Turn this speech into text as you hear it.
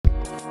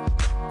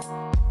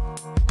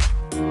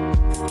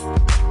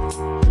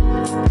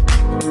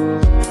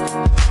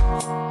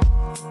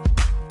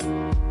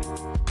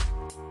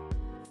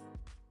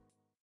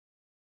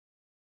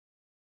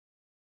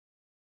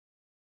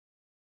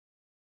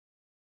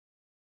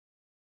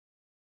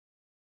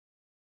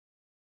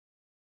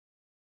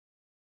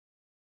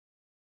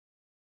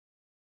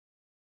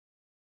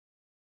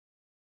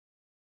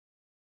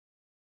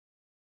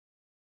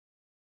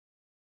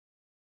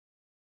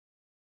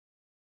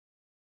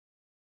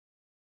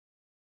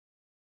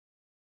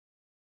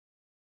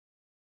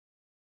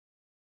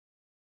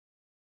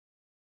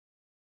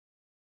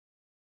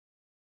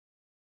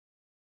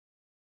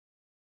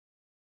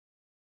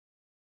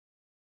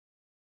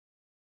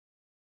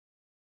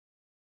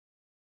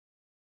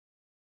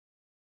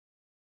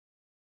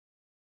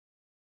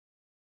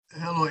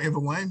Hello,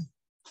 everyone.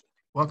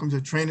 Welcome to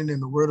Training in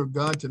the Word of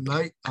God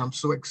tonight. I'm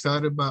so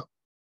excited about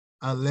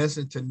our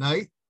lesson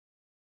tonight.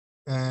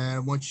 And I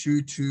want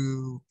you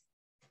to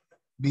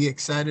be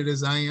excited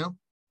as I am.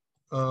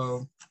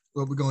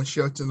 What we're going to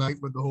share tonight,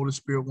 what the Holy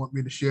Spirit wants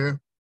me to share.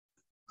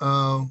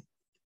 So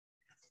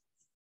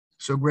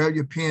grab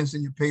your pens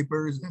and your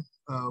papers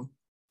and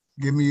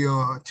give me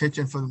your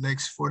attention for the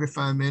next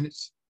 45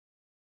 minutes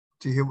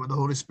to hear what the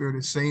Holy Spirit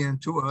is saying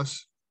to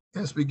us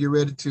as we get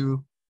ready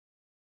to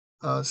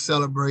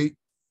celebrate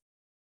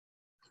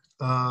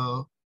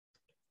the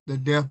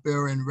death,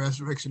 burial, and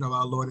resurrection of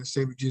our Lord and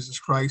Savior Jesus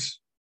Christ,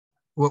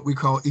 what we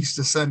call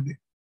Easter Sunday.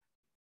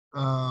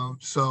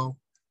 So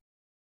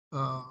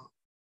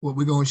what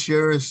we're going to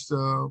share is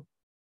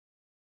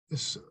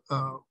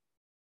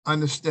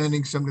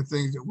understanding some of the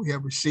things that we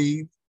have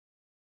received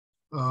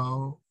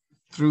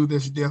through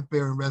this death,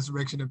 burial, and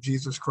resurrection of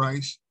Jesus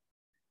Christ,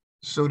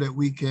 so that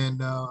we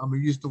can, I'm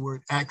going to use the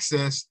word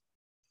access,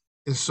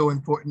 is so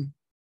important.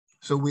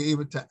 So we're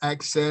able to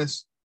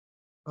access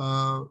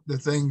the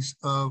things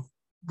of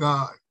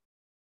God.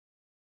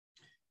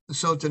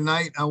 So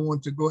tonight, I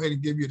want to go ahead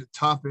and give you the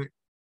topic,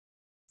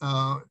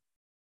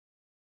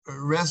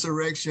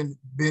 resurrection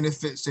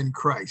benefits in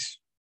Christ.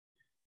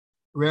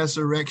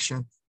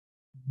 Resurrection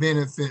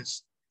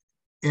benefits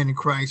in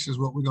Christ is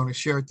what we're going to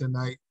share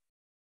tonight.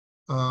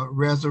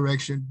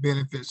 Resurrection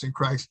benefits in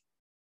Christ.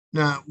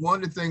 Now,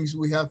 one of the things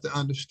we have to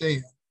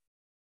understand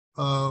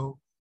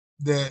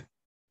that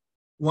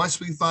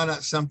once we find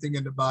out something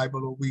in the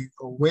Bible, or we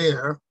are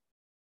aware,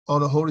 or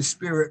the Holy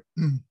Spirit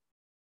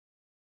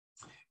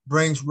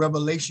brings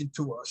revelation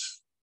to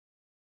us,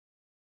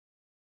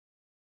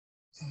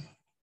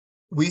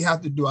 we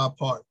have to do our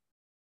part.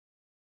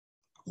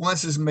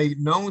 Once it's made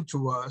known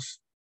to us,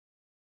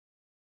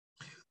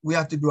 we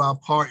have to do our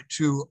part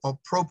to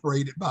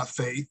appropriate it by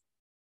faith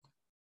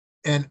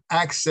and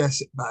access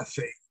it by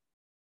faith.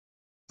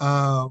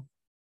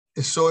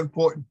 It's so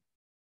important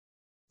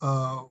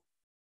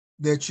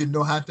that you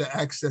know how to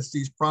access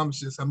these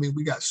promises. I mean,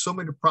 we got so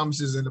many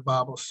promises in the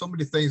Bible, so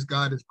many things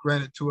God has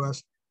granted to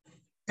us.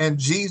 And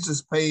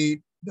Jesus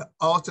paid the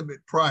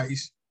ultimate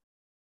price,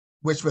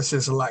 which was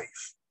his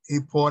life. He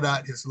poured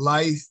out his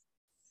life.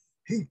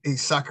 He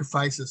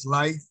sacrificed his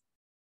life.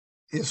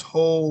 His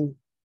whole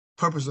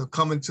purpose of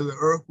coming to the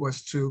earth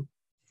was to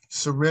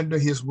surrender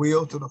his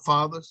will to the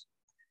Father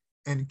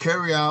and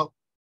carry out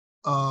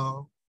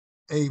a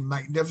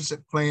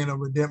magnificent plan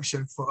of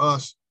redemption for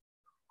us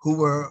who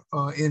were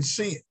in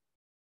sin.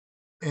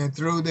 And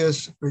through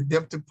this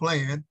redemptive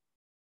plan,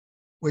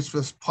 which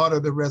was part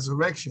of the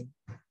resurrection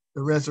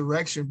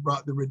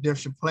brought the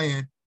redemption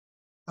plan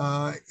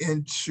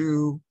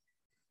into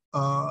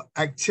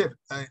active,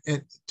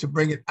 and to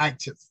bring it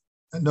active.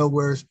 In other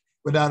words,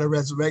 without a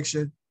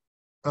resurrection,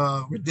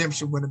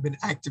 redemption wouldn't have been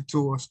active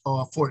to us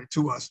or afforded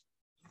to us.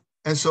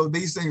 And so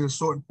these things are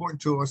so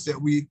important to us that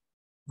we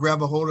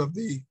grab a hold of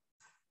the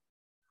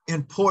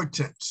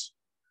importance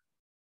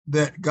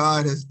that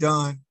God has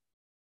done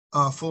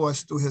for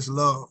us through his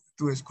love,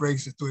 through his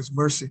grace, and through his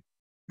mercy,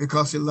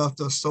 because he loved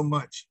us so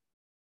much.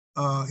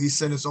 He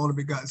sent his only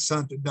begotten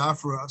son to die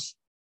for us,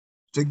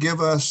 to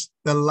give us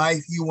the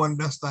life he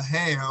wanted us to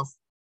have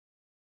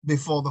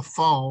before the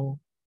fall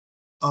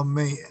of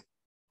man,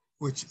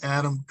 which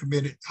Adam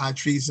committed high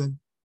treason.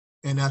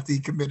 And after he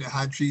committed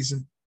high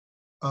treason,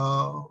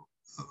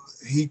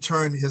 he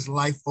turned his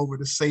life over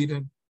to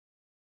Satan,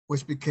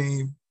 which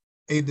became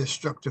a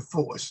destructive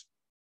force.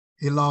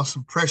 He lost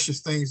some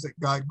precious things that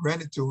God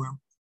granted to him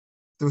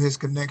through his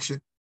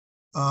connection.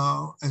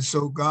 And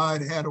so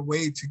God had a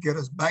way to get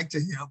us back to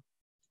him.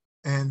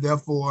 And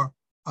therefore,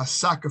 a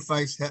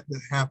sacrifice had to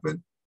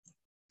happen.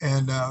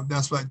 And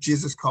that's why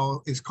Jesus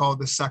is called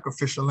the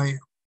sacrificial lamb.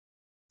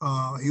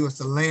 He was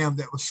the lamb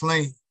that was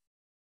slain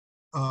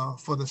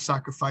for the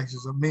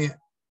sacrifices of men.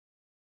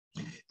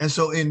 And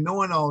so in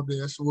knowing all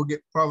this, we'll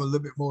get probably a little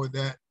bit more of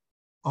that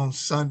on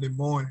Sunday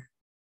morning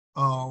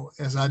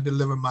as I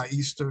deliver my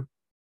Easter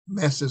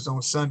message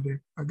on Sunday.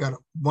 I got a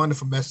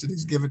wonderful message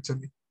he's given to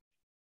me.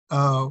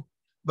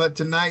 But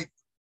tonight,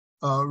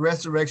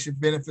 resurrection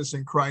benefits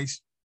in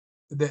Christ,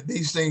 that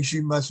these things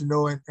you must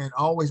know and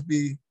always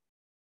be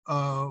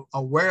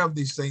aware of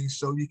these things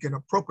so you can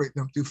appropriate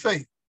them through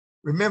faith.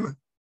 Remember,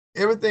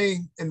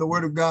 everything in the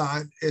Word of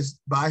God is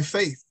by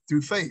faith,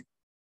 through faith.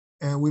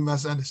 And we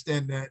must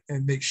understand that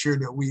and make sure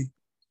that we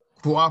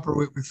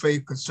cooperate with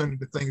faith concerning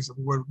the things of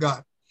the Word of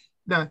God.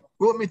 Now,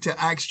 go with me to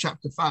Romans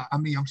chapter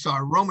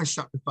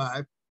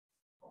 5.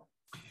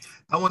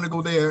 I want to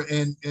go there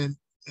and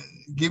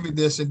give you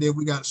this, and then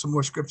we got some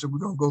more scripture we're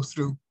going to go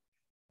through.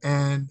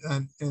 And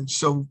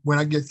so when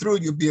I get through,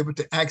 you'll be able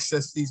to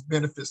access these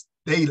benefits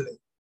daily.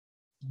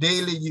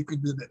 Daily, you can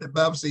do that. The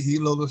Bible says he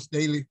loads us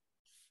daily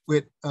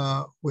with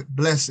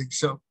blessings.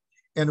 So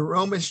in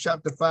Romans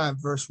chapter 5,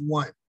 verse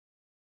 1.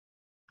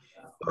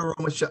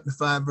 Romans chapter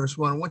 5, verse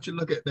 1. I want you to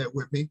look at that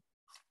with me.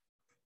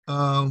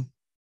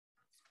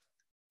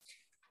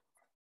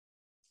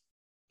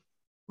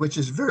 Which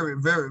is very,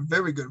 very,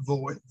 very good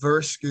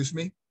verse, excuse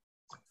me.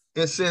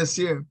 It says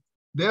here,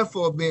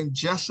 Therefore, being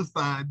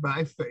justified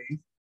by faith,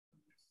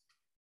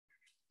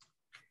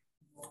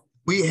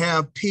 we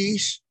have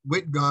peace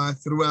with God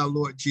through our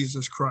Lord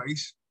Jesus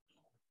Christ.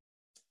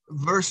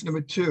 Verse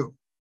number 2.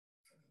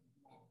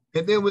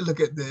 And then we look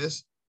at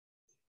this.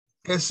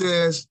 It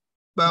says,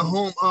 by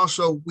whom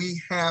also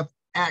we have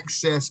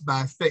access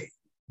by faith.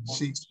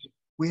 See,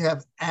 we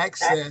have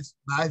access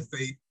by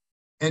faith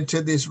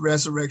into this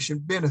resurrection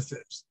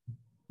benefits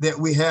that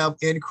we have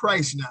in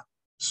Christ now.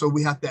 So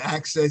we have to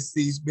access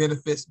these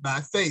benefits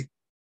by faith.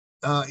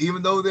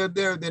 Even though they're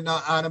there, they're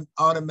not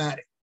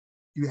automatic.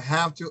 You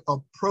have to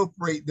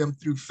appropriate them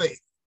through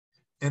faith.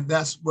 And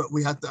that's what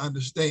we have to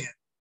understand.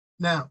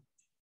 Now,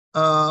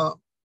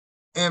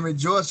 and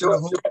rejoice in the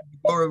hope of the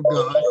glory of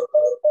God.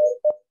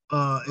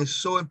 It's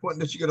so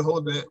important that you get a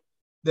hold of it,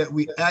 that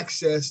we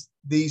access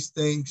these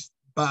things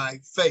by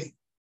faith.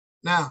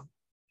 Now,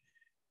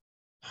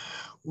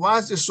 why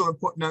is this so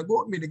important? Now, go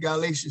with me to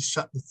Galatians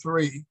chapter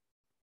 3.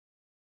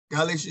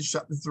 Galatians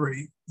chapter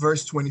 3,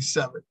 verse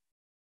 27.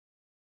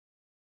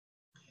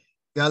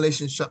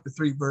 Galatians chapter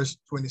 3, verse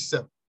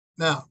 27.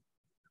 Now,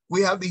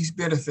 we have these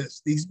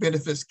benefits. These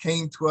benefits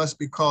came to us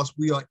because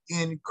we are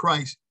in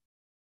Christ.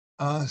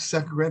 2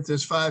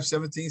 Corinthians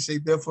 5:17 say,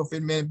 therefore, if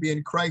any man be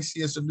in Christ,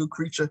 he is a new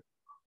creature.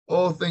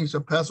 All things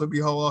are passed away,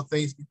 behold, all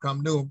things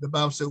become new. The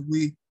Bible said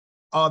we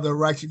are the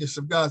righteousness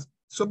of God.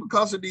 So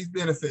because of these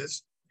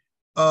benefits,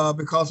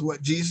 because of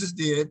what Jesus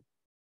did,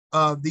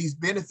 these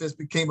benefits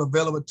became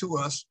available to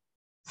us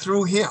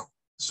through him.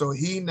 So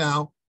he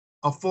now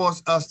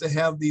affords us to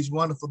have these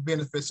wonderful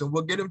benefits, and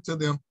we'll get into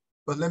them.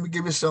 But let me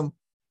give you some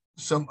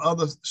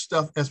other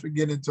stuff as we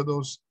get into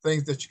those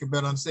things that you can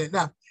better understand.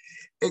 Now,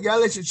 in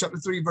Galatians chapter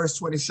 3, verse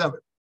 27,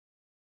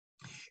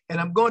 and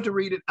I'm going to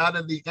read it out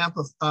of the out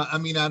of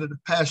the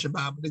Passion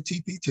Bible. The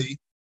TPT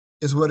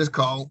is what it's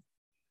called,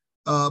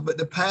 but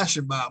the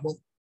Passion Bible.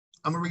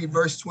 I'm gonna read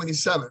verse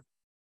 27.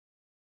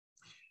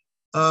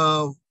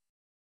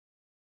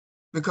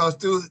 Because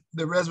through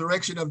the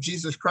resurrection of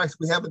Jesus Christ,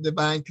 we have a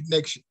divine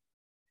connection.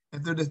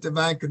 And through this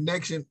divine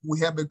connection,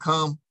 we have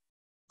become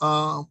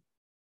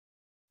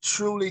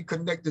truly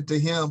connected to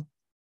him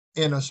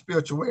in a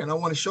spiritual way. And I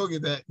want to show you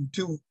that in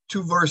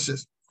two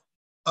verses.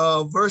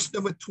 Verse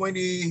number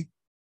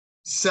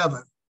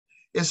 27,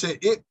 it said,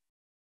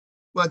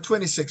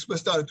 26,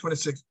 let's start at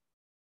 26.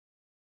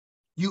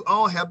 You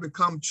all have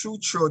become true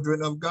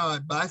children of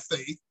God by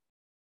faith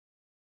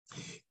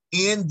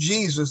in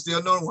Jesus, the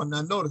anointed one.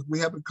 Now notice, we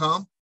have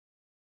become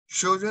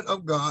children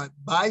of God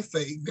by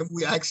faith, then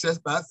we access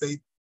by faith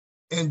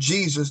in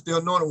Jesus, the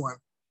anointed one.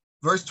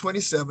 Verse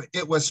 27,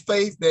 it was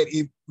faith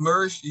that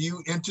immersed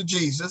you into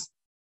Jesus,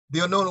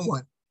 the anointed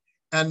one.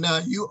 And now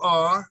you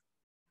are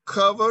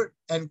covered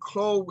and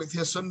clothed with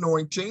his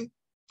anointing.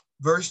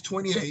 Verse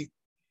 28,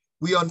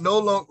 we no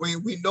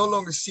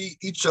longer see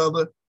each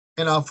other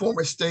in our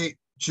former state,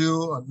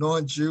 Jew or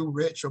non-Jew,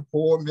 rich or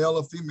poor, male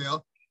or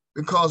female,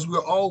 because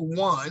we're all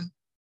one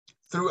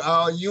through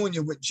our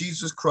union with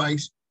Jesus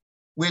Christ,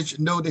 which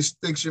no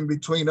distinction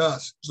between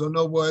us. So in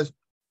other words,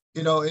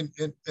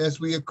 and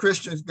as we are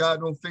Christians, God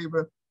don't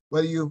favor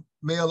whether you're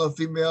male or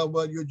female,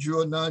 whether you're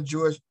Jew or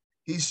non-Jewish.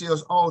 He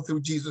sees all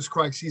through Jesus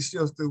Christ. He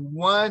sees through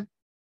one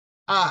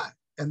eye,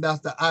 and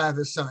that's the eye of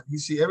his son. You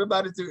see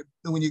everybody through,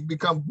 when you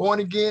become born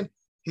again,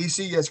 he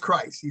sees as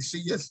Christ. He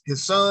sees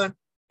his son,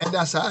 and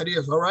that's how it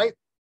is, all right?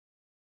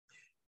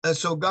 And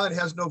so God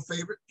has no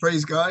favorite,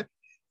 praise God.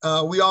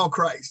 We all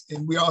Christ,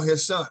 and we all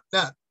his son.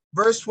 Now,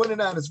 verse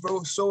 29 is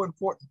so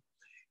important.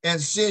 And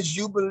since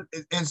you've been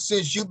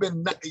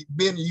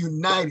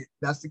united,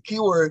 that's the key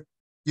word,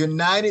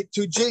 united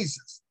to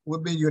Jesus.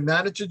 We've been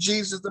united to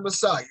Jesus, the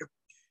Messiah.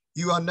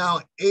 You are now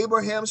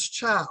Abraham's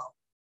child.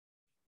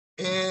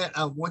 And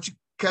I want you to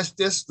catch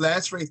this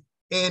last phrase,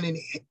 and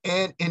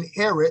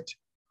inherit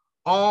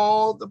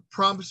all the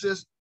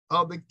promises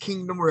of the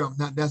kingdom realm.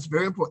 Now, that's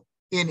very important.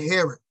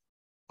 Inherit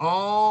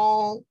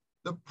all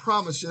the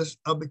promises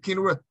of the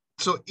kingdom realm.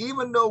 So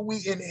even though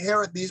we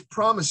inherit these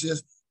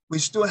promises, we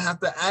still have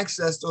to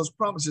access those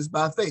promises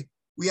by faith.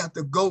 We have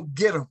to go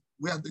get them.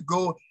 We have to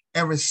go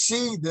and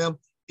receive them,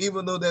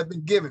 even though they've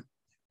been given.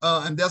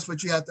 And that's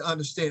what you have to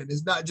understand.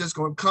 It's not just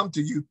going to come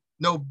to you.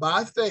 No,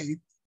 by faith,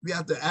 we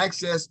have to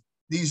access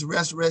these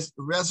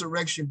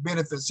resurrection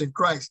benefits in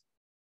Christ.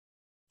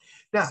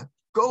 Now,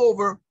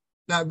 go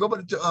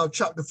back to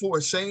chapter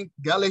 4, same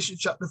Galatians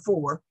chapter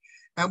 4,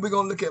 and we're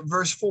going to look at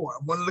verse 4. I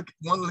want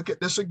to look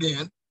at this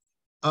again,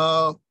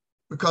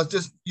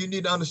 because you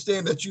need to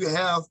understand that you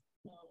have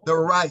the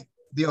right,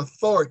 the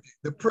authority,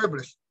 the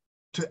privilege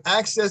to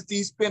access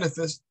these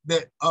benefits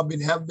that have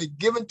been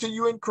given to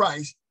you in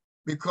Christ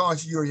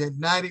because you're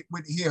united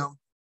with him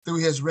through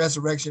his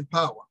resurrection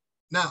power.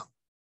 Now,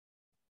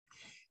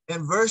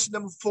 in verse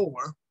number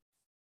 4,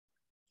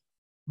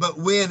 but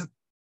when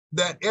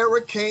that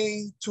era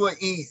came to an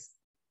end,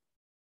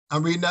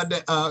 I'm reading out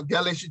that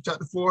Galatians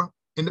chapter 4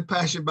 in the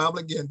Passion Bible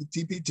again, the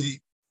TPT.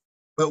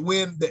 But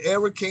when the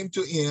era came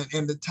to end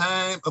and the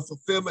time of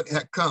fulfillment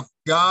had come,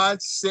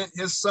 God sent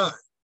his son,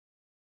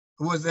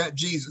 who was that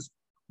Jesus,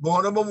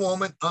 born of a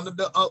woman under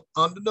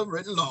the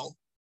written law,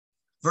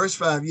 Verse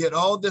 5, yet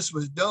all this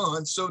was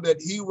done so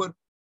that he would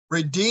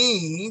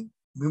redeem,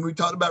 when we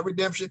talked about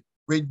redemption,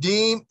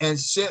 redeem and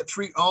set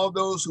free all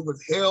those who were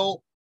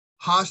held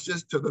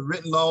hostage to the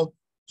written law,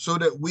 so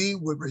that we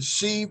would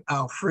receive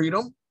our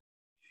freedom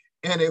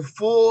and a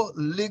full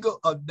legal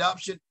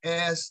adoption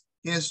as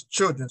his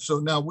children. So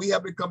now we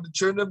have become the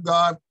children of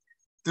God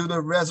through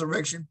the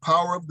resurrection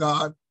power of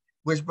God,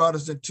 which brought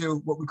us into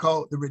what we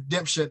call the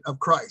redemption of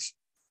Christ.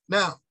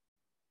 Now,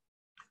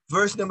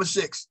 verse number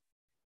 6,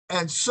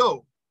 and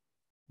so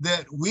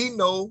that we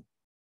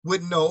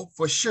would know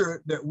for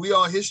sure that we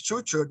are his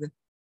true children,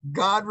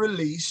 God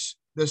released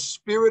the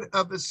spirit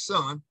of his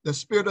son, the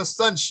spirit of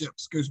sonship,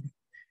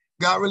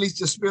 God released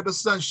the spirit of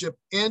sonship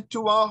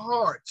into our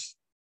hearts,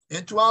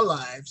 into our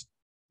lives,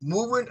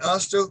 moving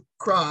us to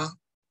cry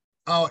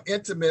out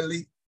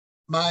intimately,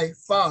 my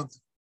Father.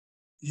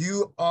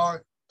 You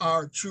are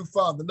our true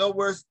Father. In other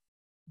words,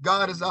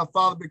 God is our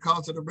Father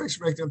because of the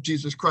resurrection of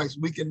Jesus Christ.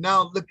 We can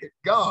now look at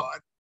God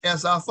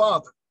as our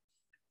Father.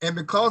 And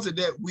because of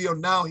that, we are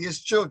now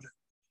his children.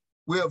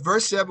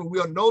 Verse 7, we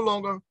are no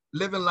longer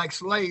living like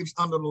slaves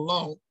under the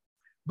law,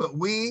 but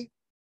we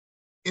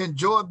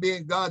enjoy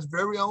being God's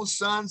very own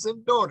sons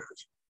and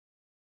daughters.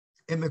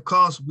 And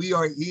because we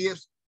are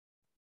his,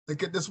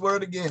 look at this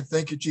word again.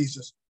 Thank you,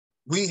 Jesus.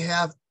 We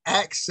have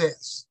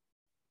access.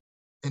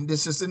 And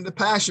this is in the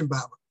Passion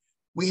Bible.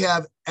 We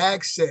have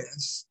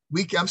access.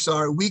 We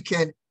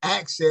can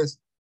access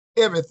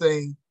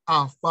everything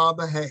our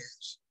Father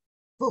has.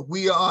 But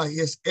we are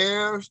his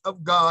heirs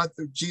of God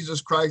through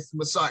Jesus Christ, the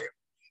Messiah.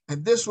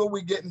 And this is where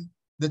we're getting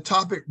the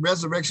topic,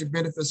 resurrection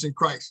benefits in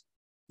Christ.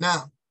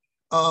 Now,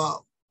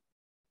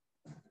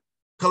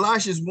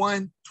 Colossians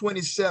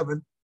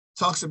 1:27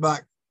 talks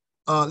about,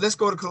 let's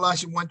go to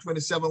Colossians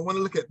 1:27. I want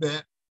to look at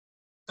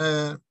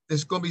that.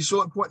 It's going to be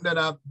so important that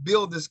I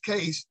build this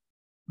case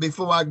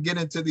before I get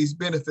into these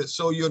benefits.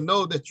 So you'll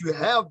know that you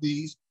have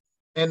these,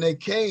 and they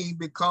came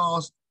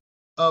because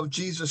of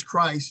Jesus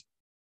Christ's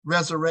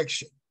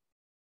resurrection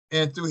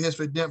and through his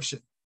redemption.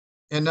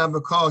 And now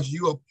because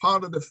you are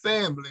part of the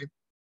family,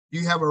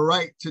 you have a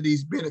right to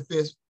these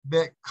benefits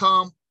that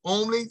come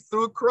only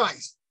through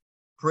Christ.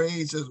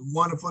 Praise his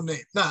wonderful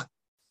name. Now,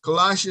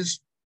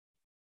 Colossians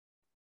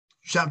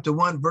chapter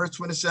 1, verse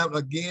 27,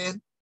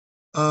 again,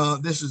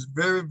 this is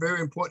very,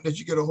 very important that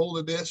you get a hold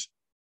of this.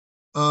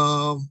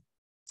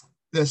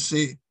 Let's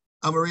see.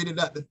 I'm going to read it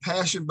out the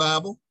Passion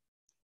Bible.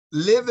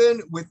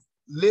 Living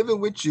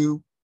with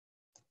you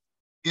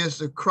is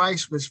the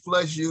Christ which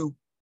floods you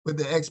with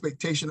the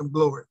expectation of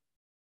glory.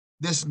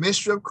 This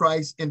mystery of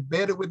Christ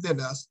embedded within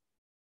us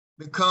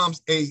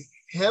becomes a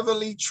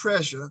heavenly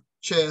treasure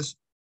chest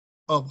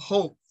of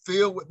hope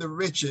filled with the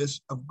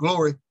riches of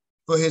glory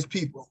for his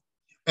people.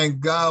 And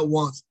God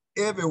wants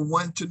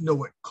everyone to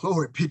know it.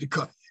 Glory be to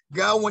God.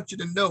 God wants you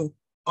to know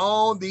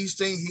all these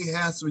things he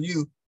has for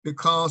you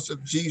because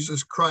of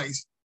Jesus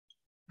Christ,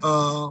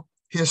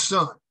 his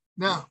son.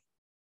 Now,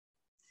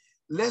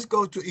 let's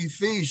go to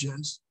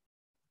Ephesians.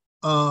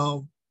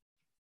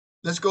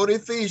 Let's go to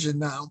Ephesians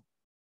now,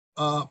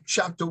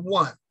 chapter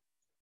 1.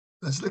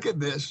 Let's look at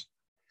this,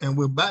 and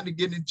we're about to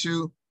get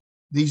into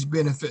these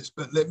benefits,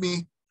 but let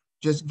me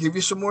just give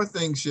you some more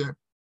things here,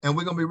 and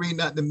we're going to be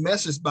reading out the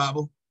Message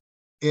Bible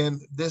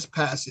in this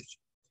passage.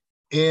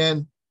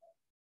 In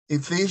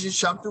Ephesians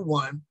chapter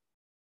 1,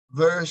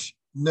 verse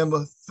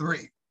number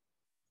 3.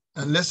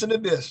 And listen to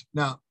this.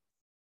 Now,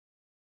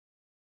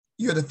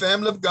 you're the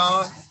family of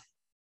God.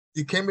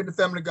 You came into the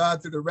family of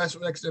God through the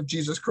resurrection of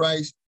Jesus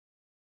Christ.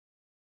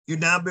 You've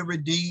now been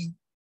redeemed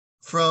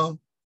from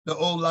the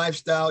old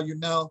lifestyle. You're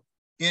now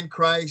in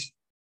Christ,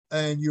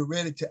 and you're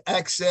ready to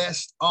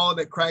access all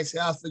that Christ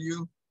has for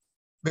you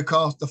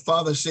because the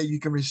Father said you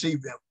can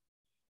receive them.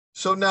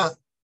 So now,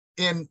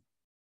 in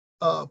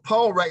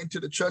Paul writing to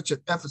the church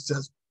at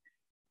Ephesus,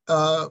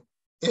 in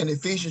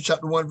Ephesians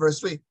chapter 1, verse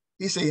 3,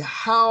 he said,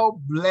 how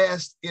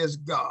blessed is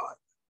God,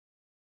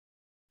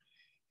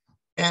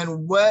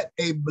 and what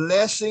a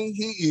blessing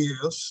he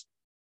is.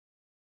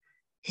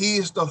 He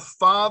is the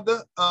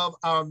Father of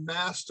our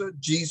Master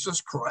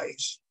Jesus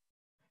Christ,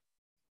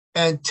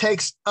 and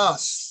takes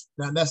us,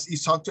 now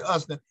he's talking to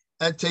us now,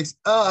 and takes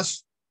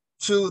us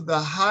to the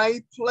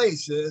high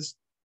places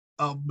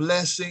of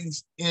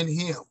blessings in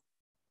him.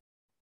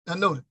 Now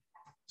notice,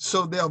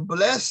 so there are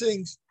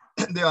blessings,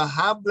 there are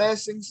high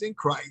blessings in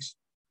Christ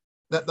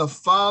that the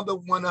Father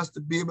wants us to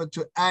be able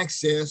to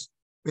access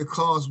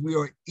because we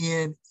are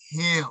in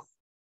him.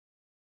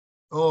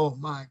 Oh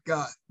my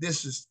God,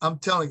 I'm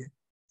telling you,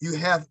 you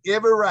have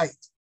every right,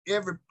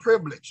 every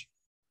privilege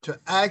to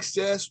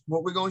access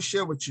what we're going to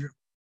share with you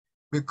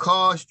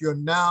because you're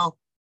now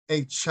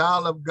a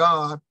child of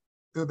God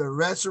through the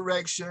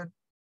resurrection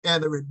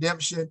and the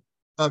redemption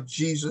of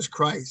Jesus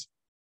Christ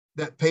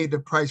that paid the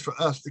price for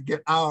us to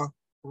get our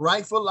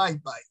rightful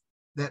life back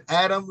that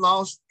Adam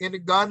lost in the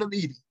Garden of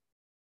Eden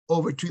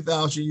over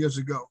 2,000 years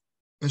ago.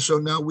 And so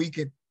now we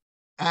can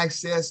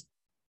access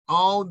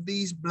all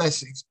these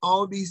blessings,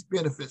 all these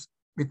benefits,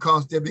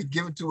 because they've been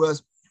given to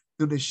us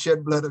through the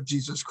shed blood of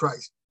Jesus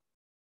Christ.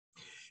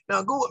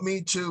 Now go with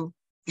me to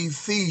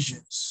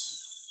Psalms,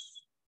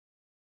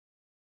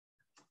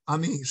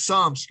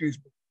 excuse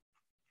me.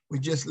 We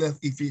just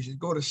left Ephesians.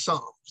 Go to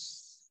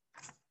Psalms.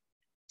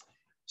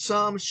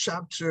 Psalms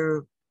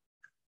chapter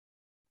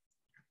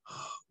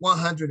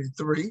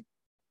 103.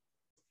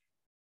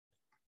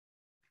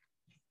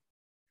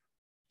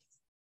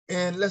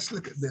 And let's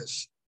look at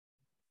this.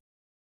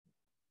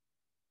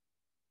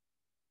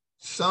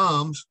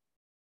 Psalms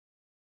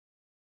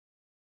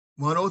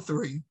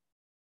 103.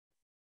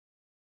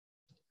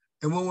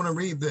 And we want to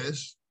read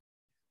this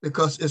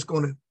because it's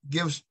going to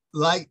give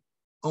light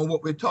on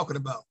what we're talking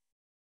about.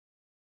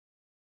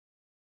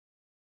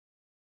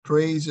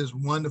 Praise his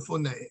wonderful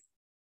name.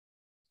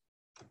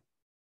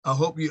 I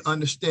hope you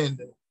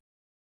understand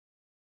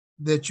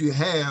that you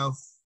have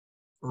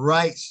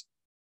rights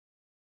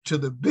to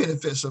the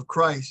benefits of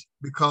Christ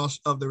because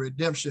of the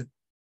redemption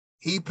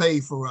he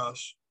paid for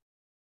us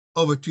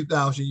over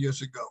 2,000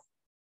 years ago.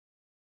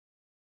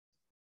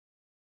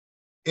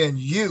 And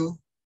you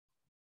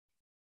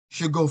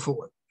should go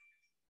for it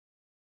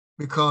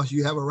because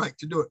you have a right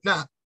to do it.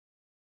 Now,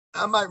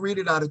 I might read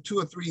it out of 2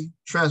 or 3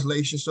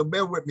 translations, so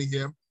bear with me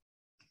here.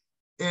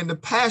 In the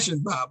Passion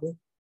Bible,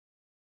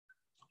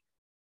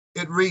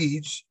 it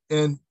reads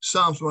in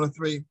Psalms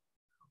 103,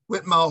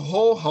 with my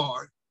whole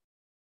heart,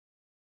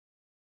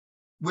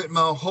 with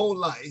my whole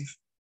life,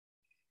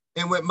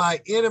 and with my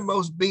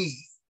innermost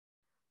being,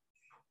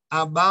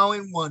 I bow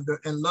in wonder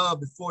and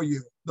love before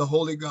you, the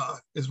Holy God,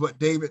 is what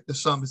David the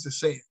psalmist is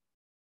saying.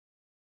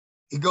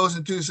 He goes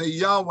into to say,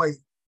 Yahweh,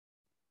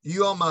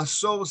 you are my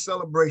soul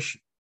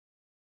celebration.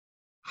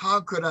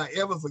 How could I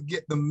ever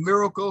forget the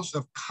miracles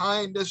of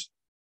kindness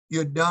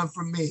you've done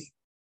for me?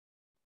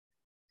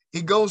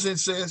 He goes and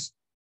says,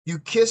 you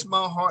kiss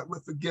my heart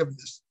with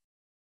forgiveness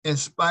in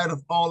spite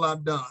of all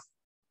I've done.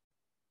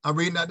 I'm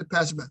reading out the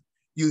passage.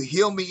 You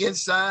heal me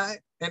inside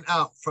and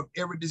out from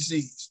every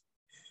disease.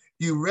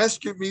 You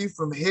rescued me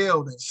from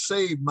hell and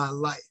saved my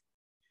life.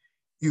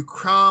 You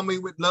crown me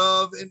with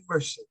love and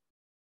mercy.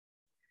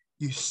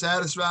 You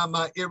satisfy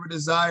my every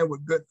desire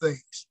with good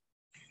things.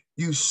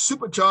 You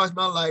supercharge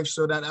my life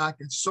so that I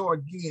can soar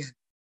again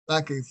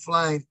like a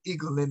flying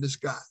eagle in the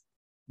sky.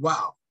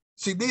 Wow.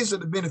 See, these are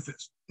the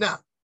benefits. Now,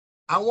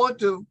 I want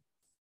to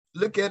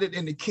look at it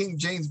in the King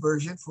James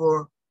Version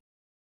for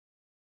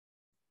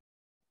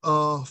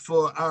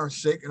our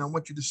sake, and I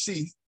want you to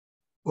see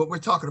what we're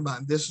talking about.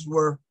 And this is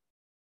where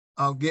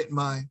I'll get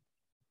my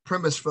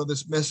premise for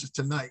this message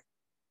tonight.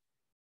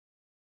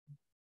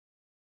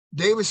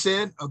 David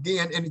said,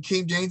 again, in the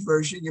King James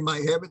Version, you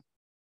might have it,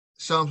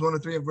 Psalms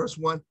 103 and verse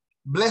 1,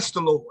 bless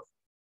the Lord,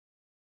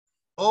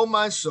 O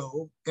my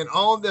soul, and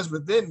all that's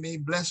within me,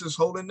 bless his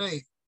holy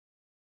name.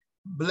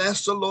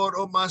 Bless the Lord,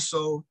 O my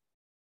soul,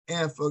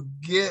 and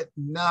forget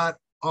not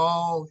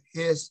all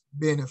his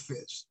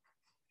benefits.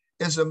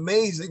 It's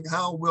amazing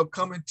how we'll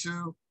come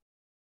into,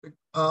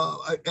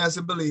 as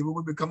a believer,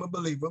 we become a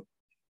believer,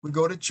 we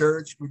go to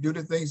church, we do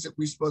the things that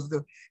we're supposed to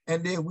do,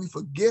 and then we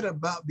forget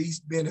about these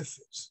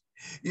benefits.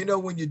 You know,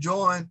 when you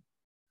join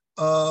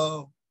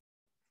AAA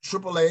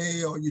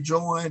or you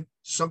join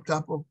some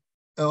type of,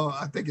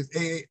 I think it's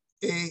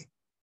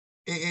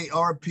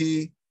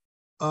AARP,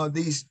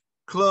 these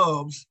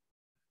clubs,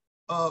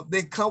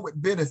 they come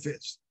with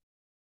benefits.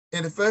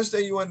 And the first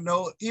thing you want to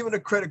know, even a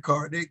credit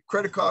card, the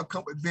credit card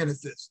come with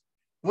benefits.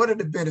 What are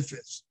the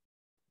benefits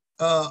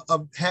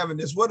of having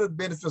this? What are the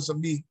benefits of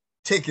me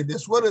taking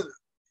this? What are the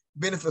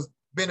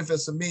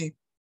benefits of me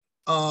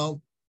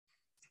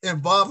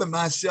involving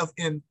myself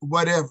in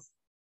whatever?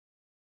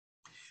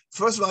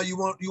 First of all, you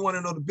want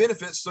to know the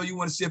benefits, so you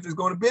want to see if it's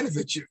going to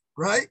benefit you,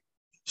 right?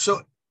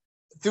 So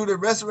through the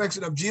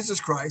resurrection of Jesus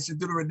Christ and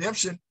through the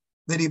redemption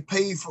that he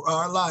paid for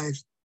our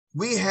lives,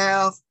 we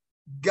have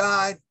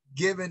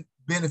God-given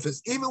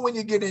benefits. Even when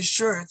you get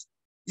insurance,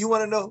 you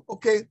want to know,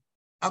 okay,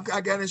 I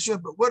got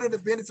insurance, but what are the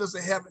benefits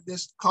of having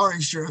this car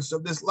insurance, or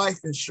this life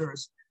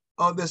insurance,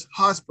 or this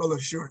hospital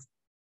insurance?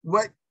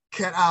 What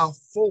can I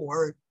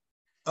afford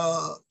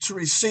to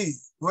receive?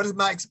 What is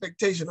my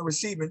expectation of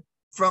receiving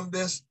from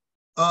this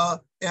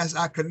as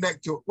I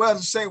connect to it? Well,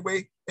 it's the same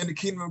way in the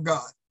kingdom of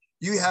God.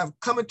 You have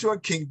come into a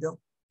kingdom,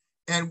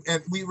 and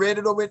we read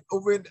it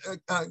over in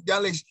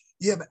Galatians.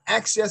 You have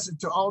access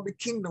into all the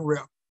kingdom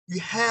realm. You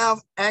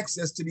have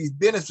access to these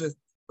benefits,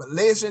 but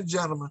ladies and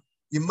gentlemen,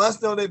 you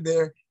must know they're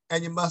there,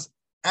 and you must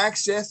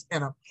access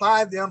and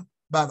apply them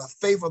by the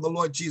faith of the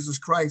Lord Jesus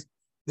Christ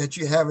that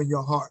you have in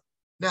your heart.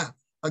 Now,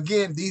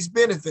 again, these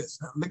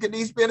benefits. Now, look at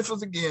these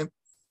benefits again.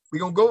 We're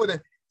going to go with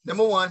it.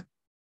 Number one,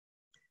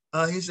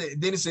 he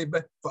said,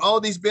 but for all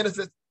these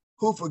benefits,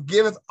 who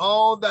forgiveth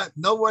all that,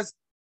 know what's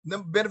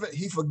number benefit?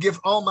 He forgives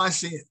all my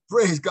sins.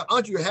 Praise God.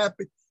 Aren't you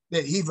happy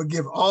that he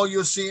forgives all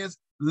your sins?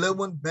 Little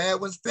ones,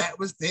 bad ones, fat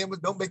ones, thin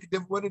ones, don't make a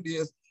difference what it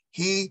is.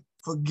 He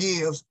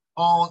forgives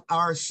all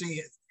our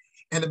sins.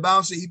 And the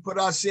Bible says he put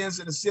our sins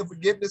in the sea of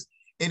forgiveness,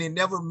 and he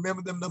never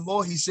remembered them no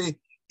more. He said,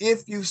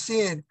 if you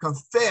sin,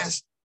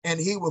 confess, and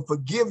he will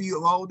forgive you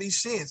of all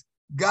these sins.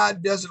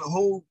 God doesn't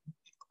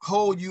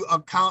hold you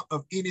account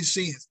of any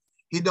sins.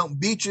 He don't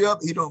beat you up.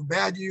 He don't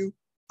badger you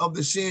of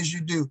the sins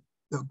you do.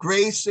 The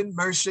grace and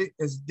mercy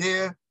is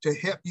there to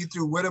help you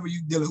through whatever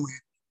you're dealing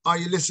with. Are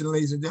you listening,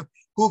 ladies and gentlemen?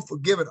 Who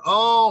forgiveth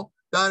all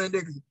thine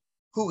iniquities,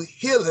 who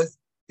healeth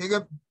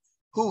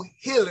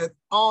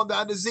all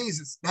thy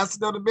diseases. That's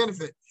another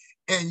benefit.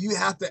 And you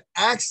have to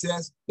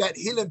access that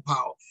healing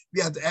power.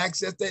 You have to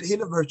access that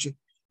healing virtue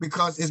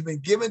because it's been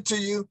given to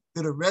you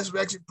through the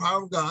resurrection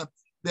power of God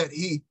that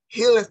he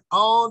healeth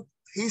all.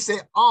 He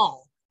said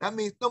all. That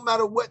means no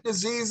matter what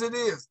disease it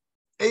is.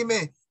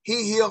 Amen.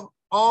 He healed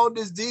all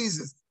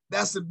diseases.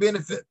 That's the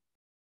benefit.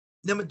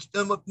 Number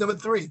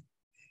 3,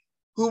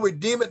 who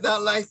redeemeth thy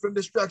life from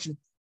destruction.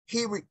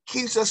 He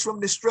keeps us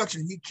from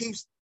destruction. He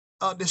keeps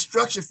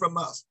destruction from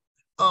us.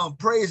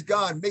 Praise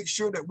God. Make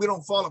sure that we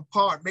don't fall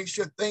apart. Make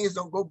sure things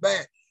don't go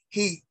bad.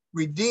 He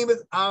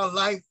redeemeth our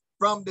life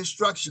from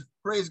destruction.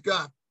 Praise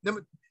God.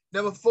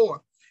 Number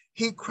 4,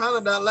 he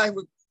crowned our life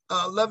with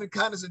loving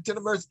kindness and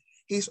tender mercy.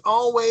 He's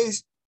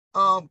always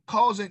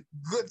causing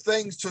good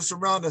things to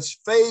surround us.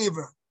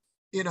 Favor.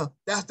 You know,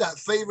 that's that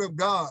favor of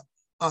God.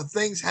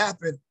 Things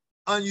happen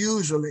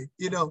unusually.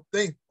 You know,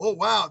 things, oh,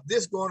 wow,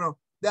 this going on.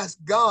 That's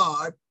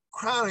God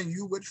crowning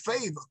you with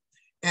favor.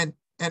 And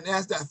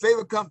as that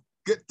favor comes,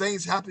 good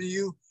things happen to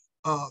you.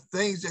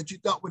 Things that you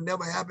thought would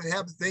never happen.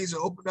 Things that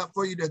open up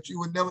for you that you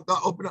would never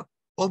thought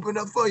open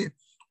up for you.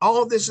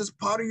 All this is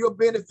part of your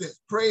benefits.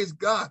 Praise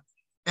God.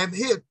 And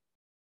here,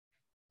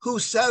 who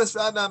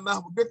satisfied thy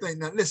mouth with good things.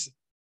 Now listen,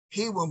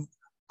 he will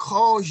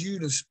cause you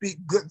to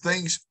speak good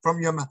things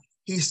from your mouth.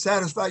 He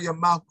satisfies your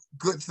mouth with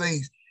good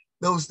things.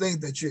 Those things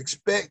that you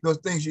expect, those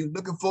things you're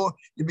looking for,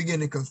 you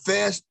begin to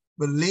confess,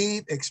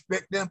 believe,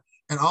 expect them,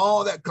 and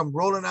all that come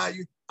rolling out of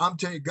you. I'm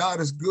telling you, God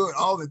is good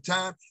all the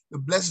time. The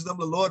blessings of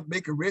the Lord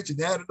make it rich and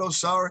add no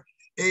sorrow.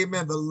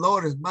 Amen. The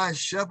Lord is my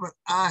shepherd.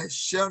 I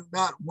shall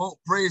not want.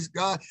 Praise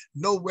God.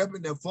 No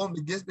weapon that formed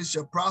against me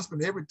shall prosper,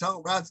 and every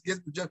tongue rises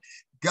against me.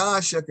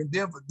 God shall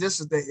condemn, for this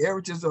is the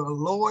heritage of the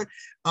Lord.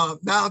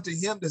 Now to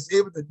him that's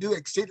able to do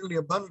exceedingly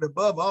abundantly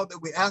above all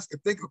that we ask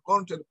and think,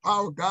 according to the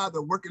power of God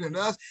that working in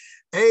us.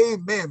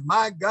 Amen.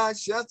 My God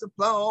shall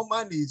supply all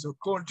my needs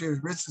according to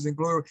his riches and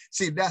glory.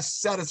 See,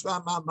 that's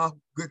satisfying my mouth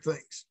with good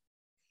things.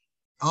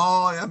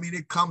 Oh, I mean,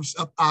 it comes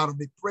up out of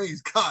me.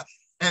 Praise God.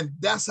 And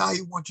that's how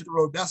he wants you to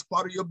roll. That's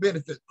part of your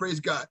benefit. Praise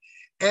God.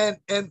 And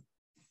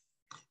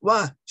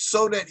why?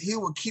 So that he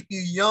will keep you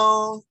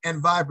young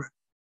and vibrant,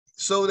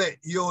 so that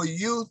your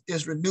youth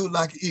is renewed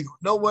like an eagle.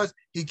 In other words,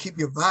 he keep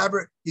you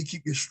vibrant. He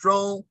keep you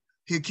strong.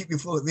 He'll keep you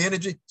full of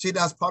energy. See,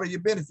 that's part of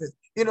your benefit.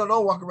 You know,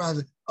 don't walk around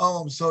and say,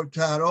 oh, I'm so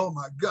tired. Oh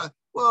my God.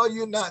 Well,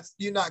 you're not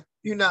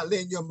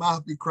letting your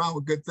mouth be crowned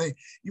with good things.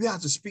 You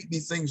have to speak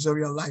these things over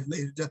your life,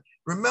 ladies and gentlemen.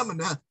 Remember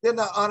now, they're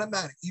not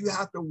automatic. You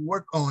have to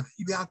work on it.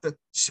 You have to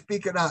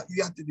speak it out.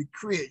 You have to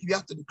decree it. You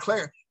have to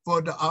declare it for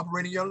it to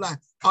operate in your life.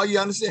 How you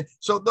understand?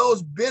 So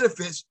those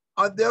benefits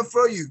are there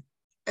for you.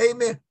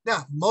 Amen.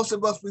 Now, most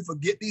of us, we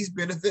forget these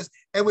benefits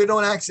and we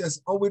don't access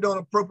or we don't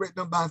appropriate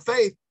them by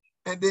faith.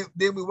 And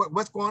then we,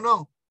 what's going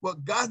on? Well,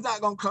 God's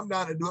not going to come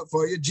down and do it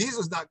for you. Jesus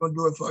is not going to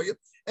do it for you.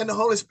 And the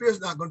Holy Spirit's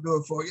not going to do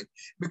it for you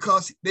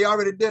because they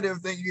already did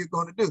everything you're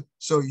going to do.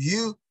 So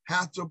you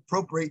have to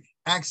appropriate,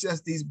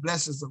 access these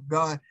blessings of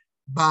God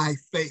by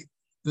faith.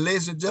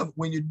 Ladies and gentlemen,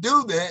 when you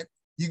do that,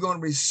 you're going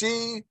to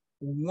receive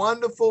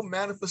wonderful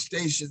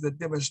manifestations and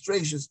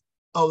demonstrations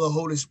of the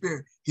Holy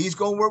Spirit. He's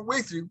going to work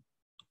with you.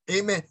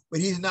 Amen. But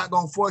he's not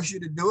going to force you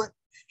to do it.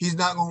 He's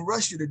not going to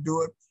rush you to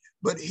do it,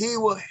 but he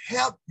will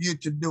help you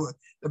to do it.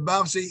 The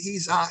Bible says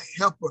he's our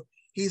helper.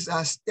 He's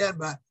our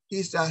standby.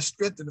 He's our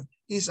strengthener.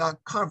 He's our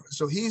comfort.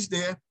 So he's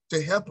there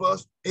to help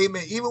us.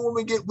 Amen. Even when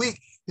we get weak,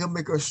 he'll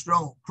make us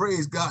strong.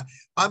 Praise God.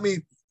 I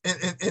mean,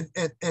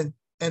 and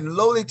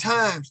lowly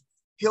times,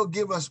 he'll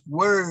give us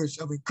words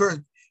of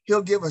encouragement.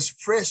 He'll give us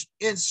fresh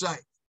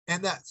insight.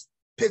 And that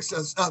picks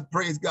us up,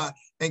 praise God,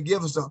 and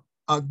give us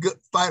a good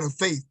fight of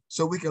faith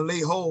so we can lay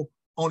hold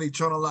on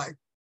eternal life.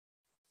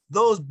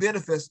 Those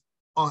benefits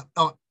are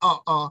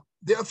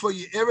there for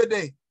you every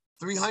day,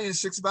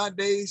 365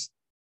 days,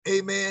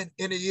 amen,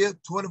 in a year,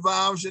 24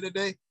 hours in a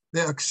day.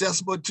 They're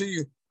accessible to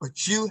you,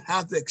 but you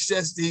have to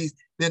access these.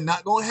 They're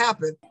not going to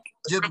happen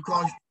just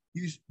because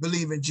you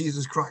believe in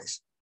Jesus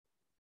Christ.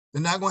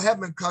 They're not going to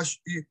happen because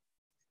you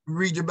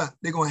read your Bible.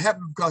 They're going to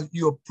happen because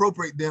you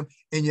appropriate them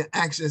and you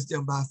access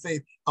them by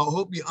faith. I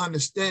hope you're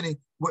understanding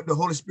what the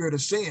Holy Spirit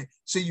is saying.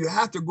 So you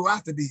have to go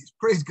after these.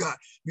 Praise God.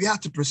 You have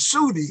to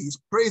pursue these.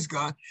 Praise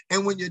God.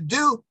 And when you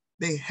do,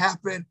 they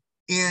happen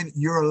in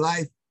your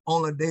life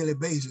on a daily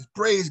basis.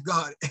 Praise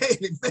God.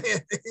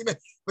 Amen. Amen.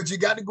 But you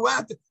got to go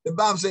after. The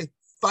Bible says,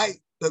 fight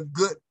the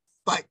good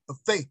fight of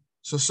faith.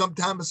 So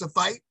sometimes it's a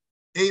fight.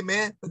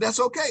 Amen. But that's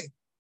okay.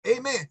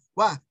 Amen.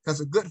 Why? Because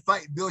a good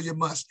fight builds your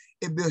muscle.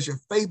 It builds your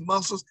faith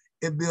muscles.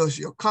 It builds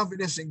your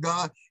confidence in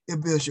God.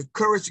 It builds your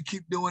courage to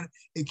keep doing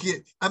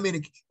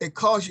it. It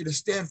calls you to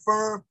stand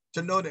firm,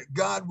 to know that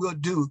God will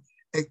do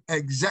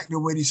exactly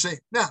what he said.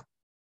 Now,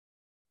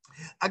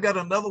 I got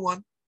another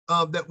one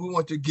that we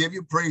want to give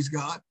you. Praise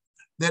God.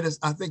 That is,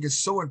 I think is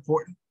so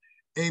important.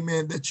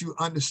 Amen. That you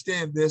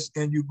understand this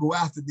and you go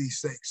after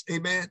these things.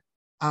 Amen.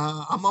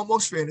 I'm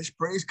almost finished.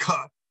 Praise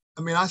God.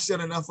 I mean, I said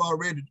enough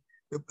already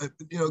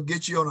to,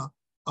 get you on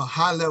a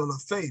high level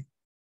of faith.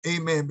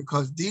 Amen.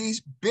 Because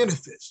these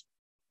benefits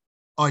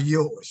are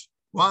yours.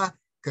 Why?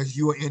 Because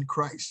you are in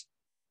Christ.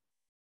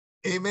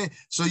 Amen.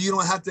 So you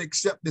don't have to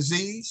accept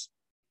disease.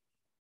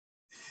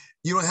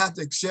 You don't have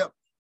to accept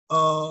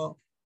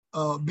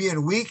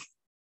being weak.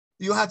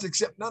 You don't have to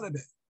accept none of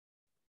that.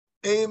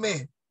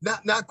 Amen.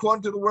 Not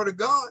according to the word of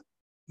God.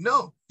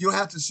 No, you don't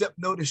have to accept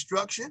no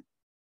destruction.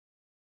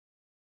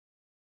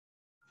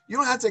 You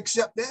don't have to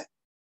accept that.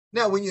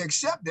 Now, when you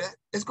accept that,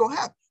 it's going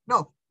to happen.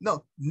 No,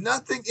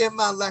 nothing in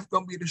my life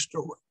going to be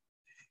destroyed.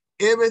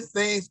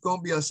 Everything's going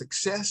to be a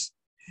success.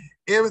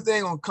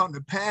 Everything going to come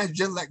to pass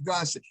just like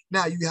God said.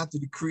 Now, you have to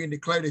decree and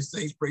declare these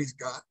things, praise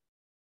God.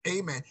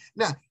 Amen.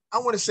 Now, I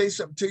want to say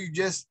something to you,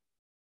 just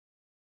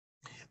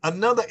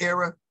another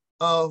era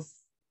of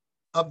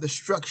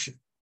destruction.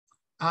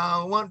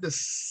 I want to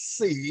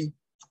see,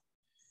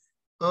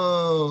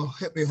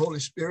 help me, Holy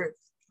Spirit.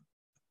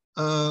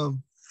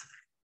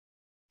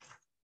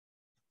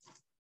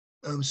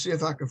 See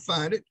if I can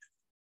find it.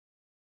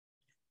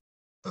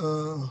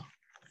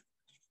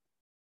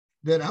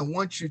 That I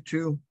want you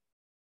to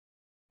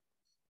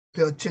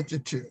pay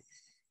attention to.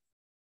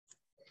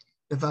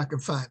 If I can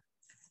find it.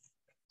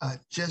 I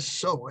just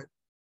saw it,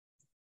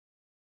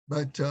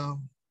 but I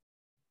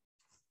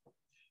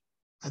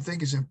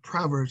think it's in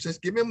Proverbs.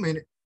 Just give me a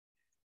minute.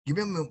 Give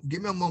me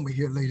a moment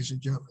here, ladies and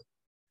gentlemen.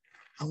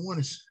 I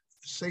want to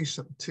say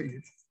something to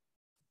you,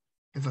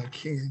 if I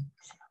can.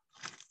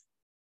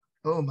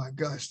 Oh my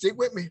God, stick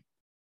with me.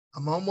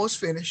 I'm almost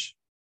finished.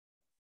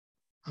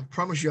 I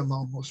promise you I'm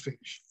almost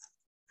finished.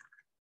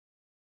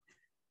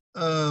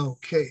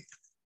 Okay.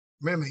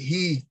 Remember,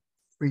 he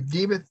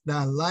redeemeth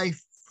thy life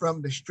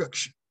from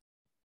destruction.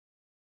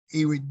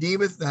 He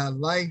redeemeth thy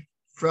life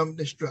from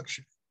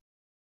destruction.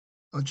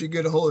 Don't you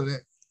get a hold of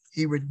that?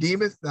 He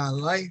redeemeth thy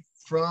life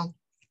from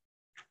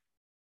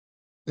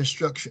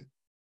destruction.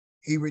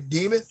 He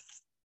redeemeth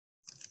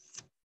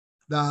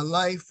thy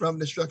life from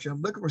destruction.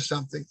 I'm looking for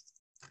something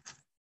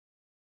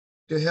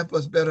to help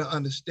us better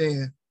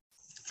understand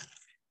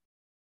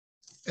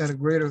at a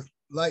greater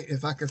light,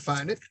 if I can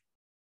find it.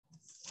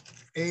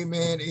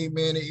 Amen,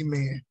 amen,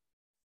 amen.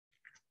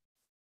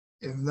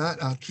 If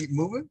not, I'll keep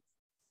moving.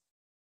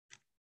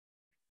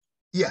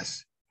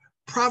 Yes,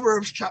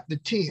 Proverbs chapter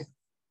 10.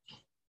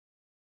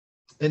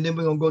 And then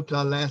we're going to go to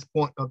our last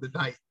point of the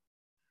night.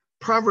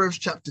 Proverbs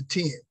chapter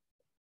 10.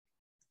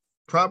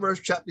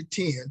 Proverbs chapter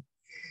 10.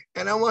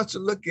 And I want to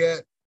look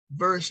at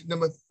verse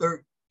number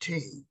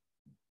 13.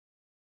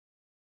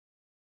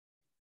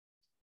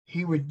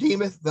 He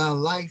redeemeth thy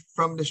life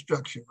from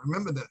destruction.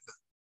 Remember that.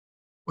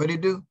 What did he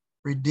do?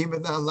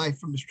 Redeemeth thy life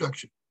from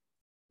destruction.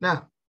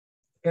 Now,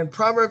 in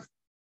Proverbs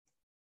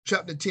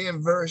chapter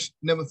 10, verse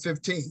number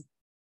 15,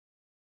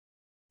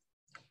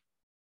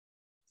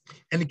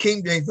 in the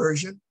King James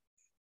Version,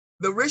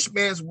 the rich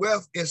man's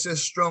wealth is a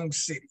strong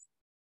city.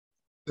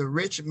 The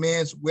rich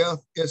man's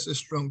wealth is a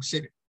strong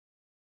city.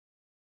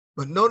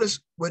 But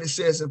notice what it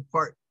says in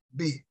part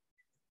B.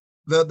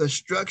 The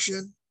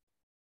destruction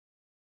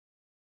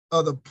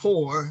of the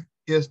poor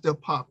is the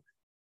poverty.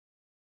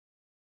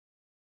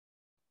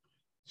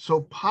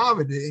 So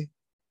poverty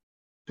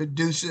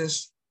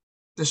produces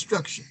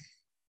destruction.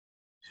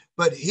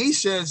 But he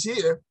says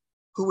here,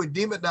 who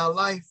redeemeth thy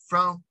life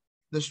from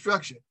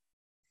destruction.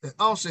 They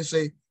also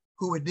say,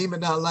 who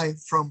redeemeth thy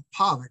life from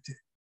poverty.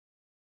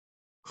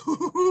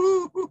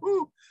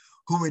 Who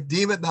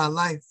redeemeth thy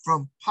life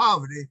from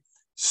poverty,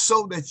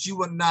 so that you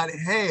will not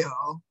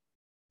have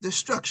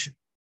destruction.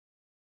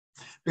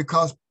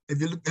 Because if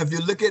you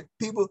look at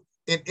people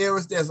in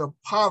areas there's a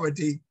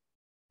poverty,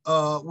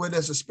 where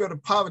there's a spirit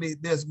of poverty,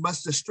 there's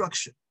much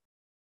destruction.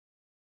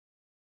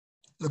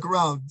 Look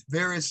around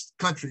various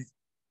countries.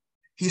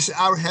 He said,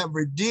 I have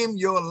redeemed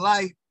your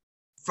life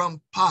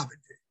from poverty.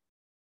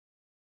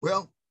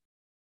 Well,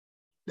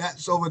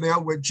 that's over there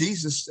where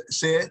Jesus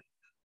said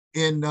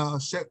in, I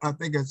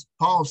think as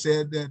Paul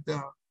said that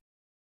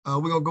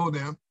we're going to go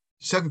there,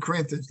 2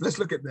 Corinthians. Let's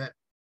look at that.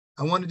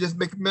 I want to just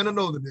make a mental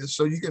note of this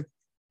so you can,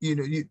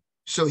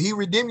 so he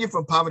redeemed you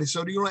from poverty.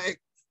 So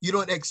you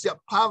don't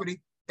accept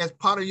poverty as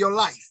part of your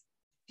life.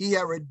 He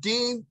had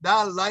redeemed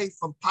thy life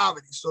from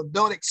poverty. So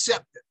don't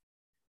accept it.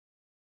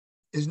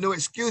 There's no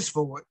excuse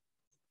for it.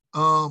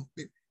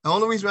 The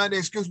only reason why they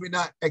excuse me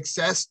not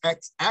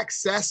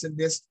accessing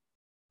this,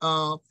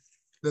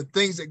 the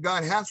things that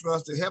God has for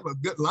us to have a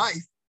good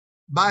life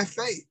by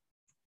faith.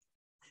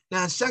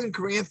 Now, in 2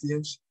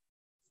 Corinthians,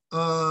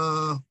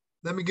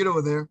 let me get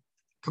over there.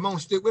 Come on,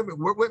 stick with me.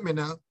 Work with me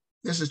now.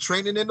 This is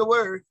training in the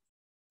word.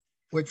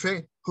 We're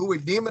training who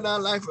redeeming our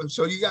life.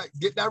 So you got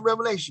get that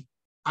revelation.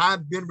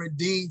 I've been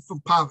redeemed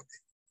from poverty.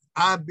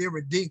 I've been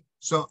redeemed.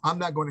 So I'm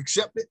not going to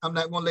accept it. I'm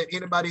not going to let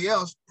anybody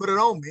else put it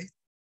on me.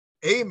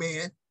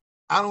 Amen.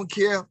 I don't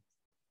care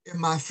if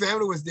my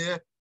family was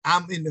there.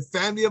 I'm in the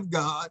family of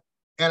God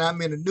and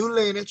I'm in a new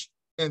lineage.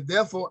 And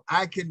therefore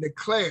I can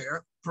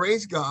declare,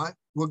 praise God.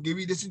 We'll give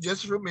you this in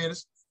just a few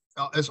minutes.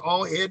 It's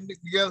all heading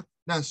together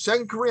Now,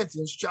 2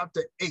 Corinthians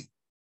chapter 8.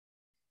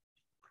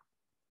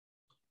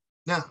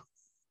 Now,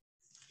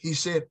 he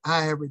said,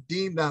 I have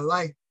redeemed thy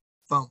life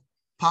from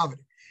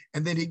poverty.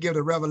 And then he gave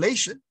a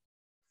revelation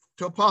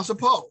to Apostle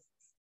Paul.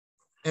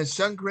 In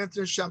 2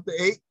 Corinthians chapter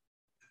 8,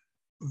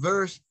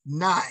 verse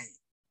 9.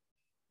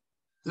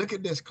 Look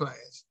at this,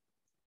 class.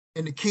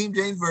 In the King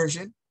James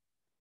Version,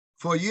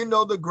 for you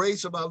know the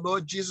grace of our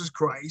Lord Jesus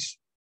Christ,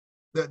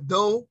 that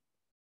though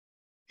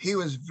he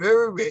was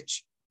very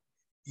rich,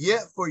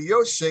 yet for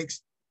your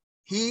sakes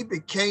he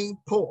became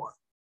poor.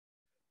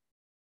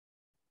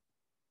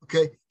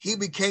 Okay, he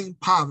became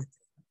poverty,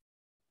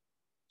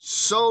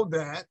 so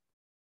that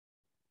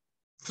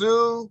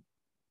through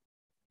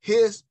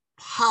his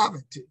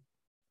poverty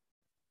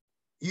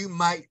you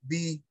might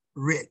be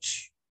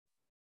rich.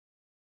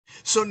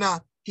 So now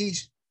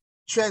he's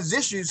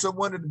transitioning. So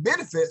one of the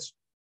benefits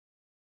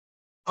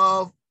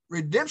of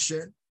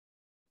redemption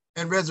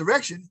and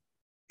resurrection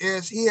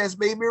is he has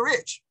made me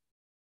rich.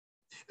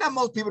 Now,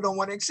 most people don't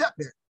want to accept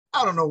that.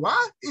 I don't know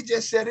why. He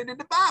just said it in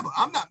the Bible.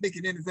 I'm not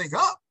making anything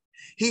up.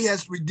 He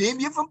has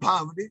redeemed you from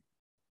poverty,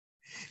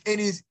 and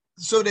he's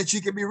so that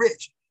you can be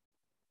rich.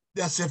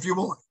 That's if you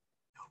want.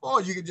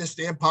 Or you can just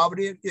stay in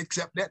poverty and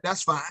accept that.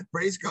 That's fine.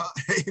 Praise God.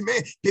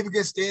 Amen. People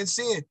can stay in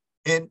sin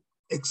and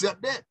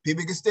accept that.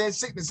 People can stay in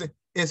sickness.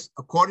 It's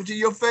according to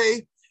your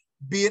faith,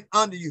 be it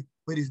under you.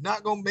 But he's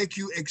not going to make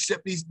you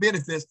accept these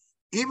benefits,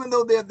 even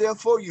though they're there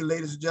for you,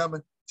 ladies and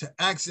gentlemen, to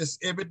access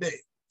every day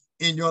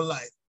in your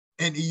life.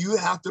 And you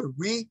have to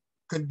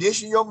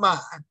recondition your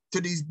mind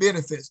to these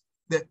benefits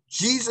that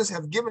Jesus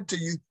has given to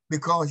you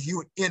because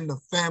you're in the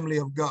family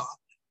of God.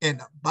 And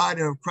the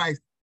body of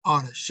Christ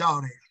are the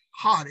shouting,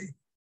 hearty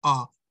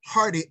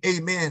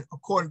amen,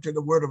 according to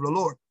the word of the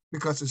Lord,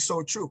 because it's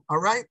so true. All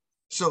right.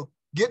 So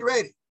get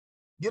ready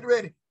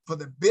for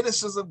the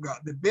benefits of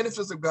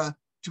God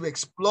to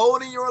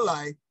explode in your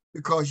life,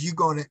 because you're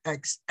going to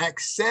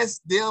access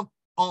them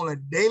on a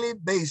daily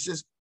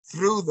basis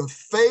through the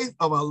faith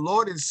of our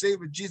Lord and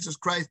Savior Jesus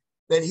Christ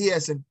that he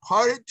has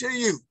imparted to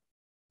you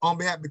on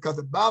behalf, because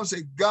the Bible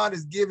says God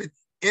has given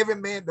every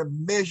man the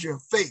measure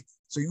of faith.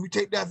 So you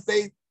take that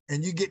faith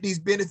and you get these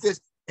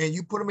benefits and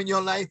you put them in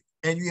your life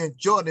and you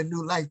enjoy the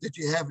new life that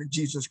you have in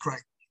Jesus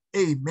Christ.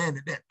 Amen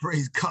to that.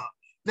 Praise God.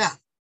 Now,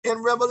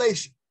 in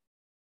Revelation,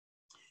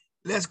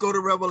 let's go to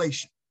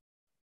Revelation.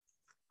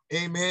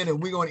 Amen.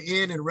 And we're going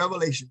to end in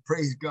Revelation.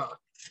 Praise God.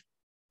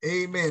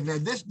 Amen. Now,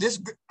 this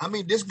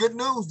good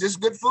news, this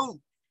good food.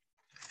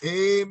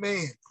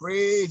 Amen.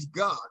 Praise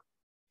God.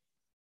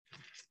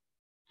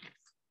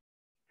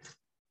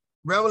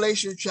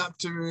 Revelation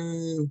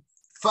chapter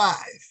 5.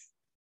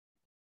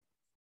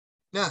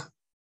 Now,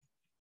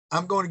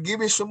 I'm going to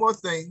give you some more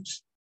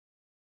things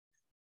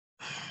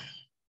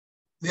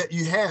that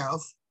you have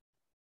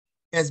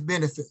as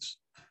benefits.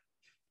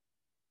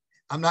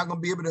 I'm not going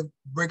to be able to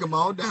break them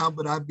all down,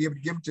 but I'll be able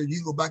to give them to you.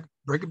 You go back,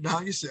 break them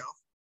down yourself.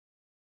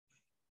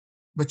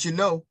 But you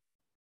know,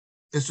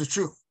 it's the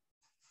truth.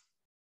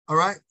 All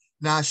right.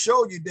 Now, I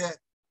showed you that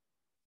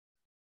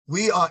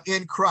we are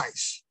in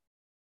Christ.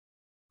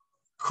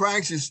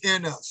 Christ is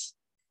in us.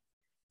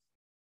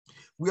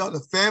 We are the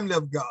family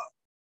of God.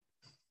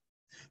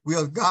 We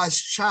are God's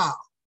child.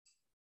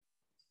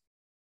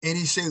 And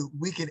he said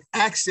we can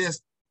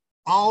access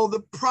all the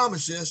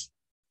promises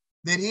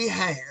that he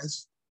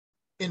has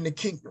in the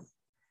kingdom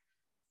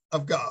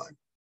of God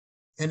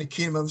and the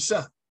kingdom of the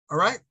Son. All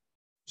right.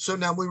 So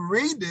now when we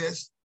read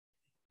this,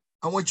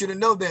 I want you to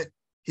know that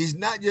he's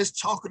not just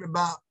talking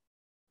about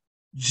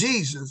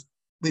Jesus,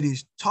 but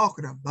he's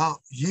talking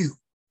about you.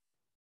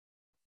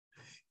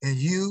 And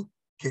you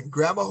can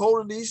grab a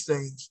hold of these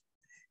things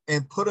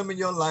and put them in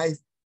your life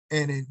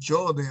and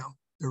enjoy them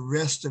the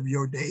rest of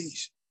your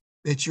days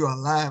that you are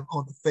alive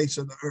on the face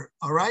of the earth.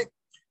 All right.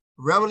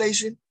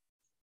 Revelation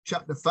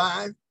chapter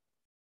 5.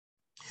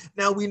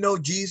 Now we know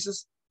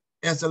Jesus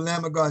as the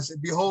Lamb of God.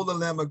 Said, behold the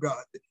Lamb of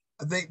God.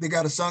 I think they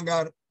got a song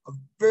out, a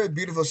very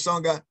beautiful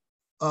song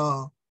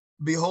out,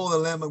 behold the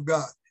Lamb of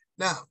God.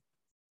 Now,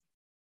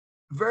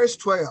 verse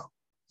 12,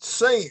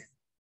 saying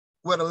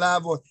with a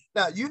loud voice.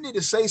 Now, you need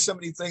to say some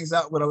of these things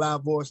out with a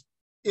loud voice,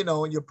 in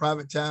your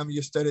private time,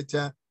 your study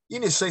time. You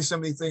need to say some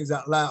of these things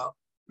out loud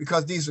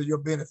because these are your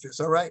benefits,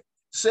 all right?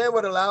 Say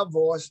with a loud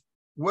voice,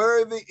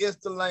 worthy is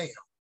the Lamb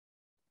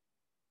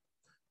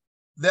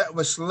that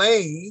was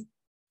slain.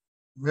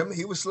 Remember,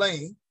 he was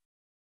slain.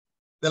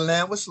 The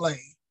Lamb was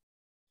slain.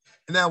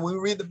 And now when we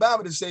read the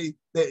Bible, to say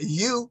that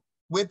you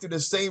went through the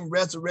same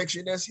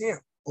resurrection as him.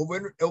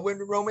 Over in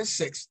Romans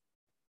 6,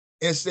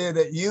 it said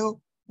that you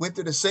went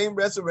through the same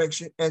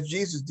resurrection as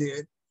Jesus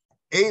did.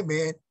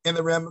 Amen. In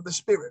the realm of the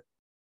spirit.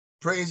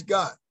 Praise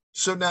God.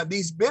 So now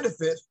these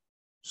benefits,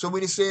 so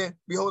when he said,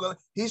 behold,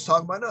 he's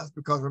talking about us,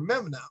 because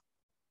remember now,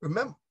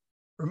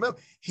 remember,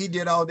 he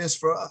did all this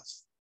for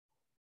us.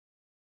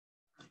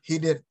 He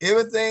did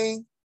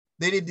everything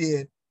that he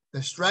did.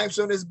 The stripes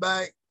on his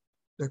back,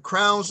 the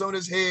crowns on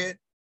his head,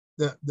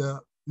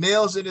 the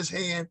nails in his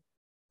hand,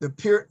 the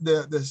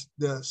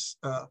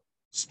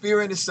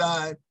spear in his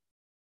side,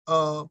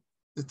 the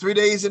 3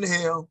 days in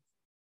hell,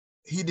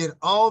 He did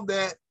all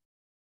that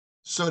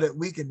so that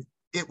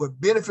it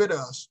would benefit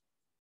us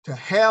to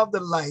have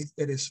the life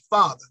that his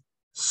Father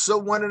so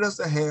wanted us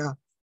to have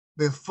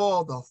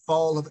before the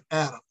fall of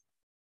Adam.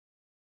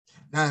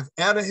 Now, if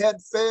Adam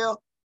had failed,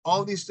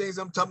 all these things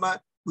I'm talking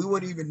about, we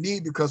wouldn't even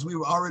need, because we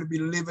would already be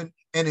living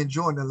and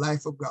enjoying the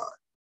life of God.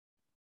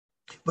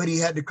 But he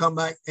had to come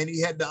back and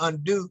he had to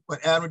undo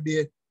what Adam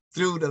did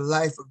through the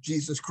life of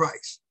Jesus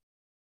Christ.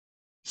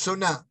 So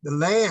now the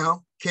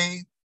Lamb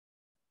came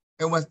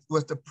and was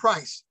the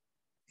price.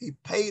 He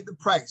paid the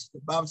price.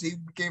 The Bible says he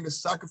became a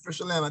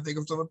sacrificial lamb. I think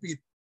of some of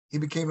Peter. He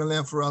became a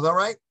lamb for us. All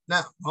right. Now,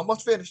 I'm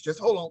almost finished. Just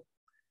hold on.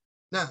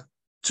 Now,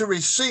 to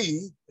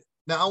receive.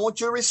 Now, I want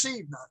you to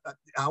receive. Now,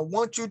 I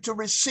want you to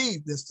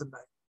receive this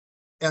tonight.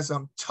 As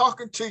I'm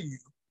talking to you,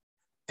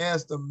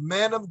 as the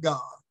man of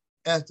God,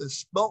 as the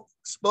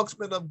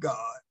spokesman of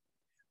God,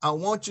 I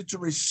want you to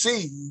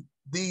receive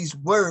these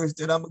words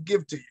that I'm going to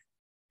give to you.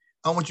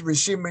 I want you to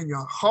receive them in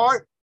your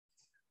heart.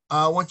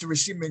 I want you to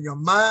receive them in your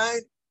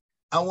mind.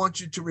 I want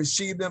you to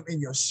receive them in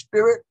your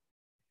spirit.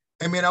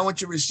 I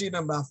want you to receive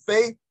them by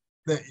faith,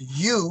 that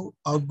you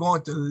are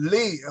going to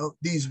live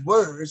these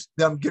words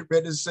that I'm getting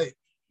ready to say.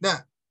 Now,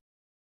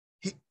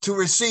 to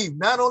receive,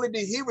 not only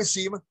did he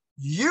receive them,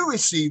 you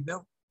receive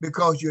them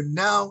because you're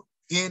now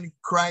in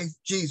Christ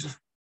Jesus.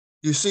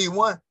 You see,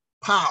 one,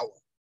 power.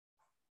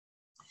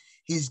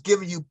 He's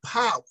giving you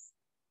power.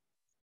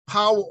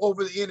 Power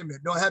over the enemy.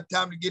 Don't have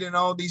time to get in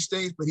all these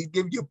things, but he's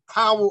giving you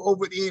power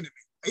over the enemy.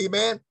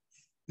 Amen.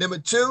 Number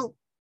two,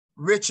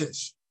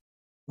 riches.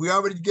 We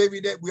already gave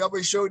you that. We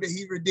already showed that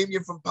he redeemed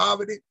you from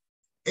poverty.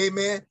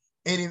 Amen.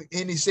 And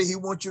he said he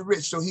wants you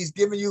rich. So he's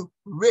giving you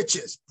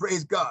riches.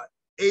 Praise God.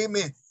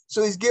 Amen.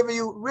 So he's giving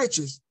you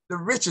riches, the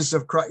riches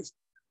of Christ.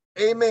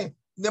 Amen.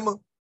 Number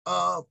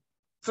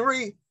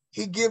three,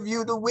 he give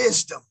you the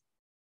wisdom.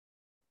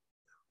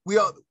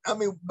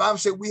 Bible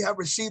said we have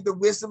received the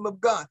wisdom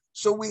of God.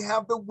 So we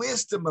have the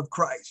wisdom of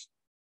Christ.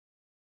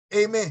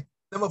 Amen.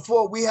 Number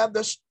four, we have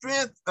the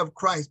strength of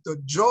Christ.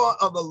 The joy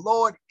of the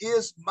Lord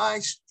is my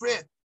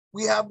strength.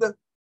 We have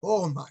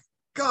oh my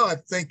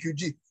God, thank you,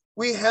 Jesus.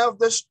 We have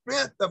the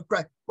strength of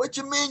Christ. What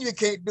you mean you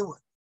can't do it?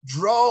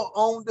 Draw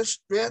on the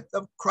strength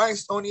of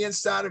Christ on the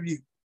inside of you.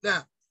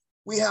 Now,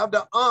 we have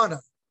the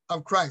honor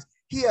of Christ.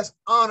 He has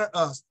honored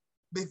us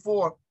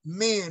before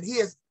men.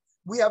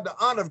 We have the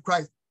honor of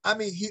Christ.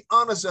 He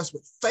honors us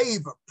with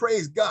favor.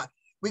 Praise God.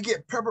 We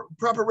get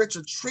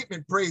preferential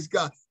treatment. Praise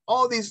God.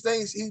 All these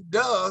things he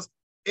does,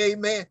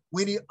 amen,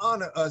 when he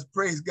honors us.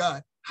 Praise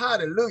God.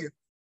 Hallelujah.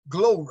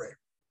 Glory.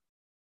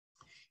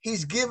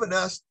 He's given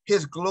us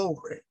his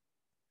glory.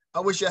 I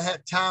wish I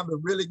had time to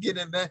really get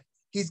in there.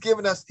 He's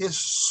given us his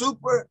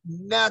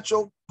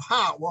supernatural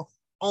power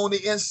on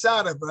the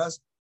inside of us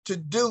to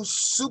do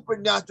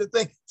supernatural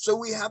things. So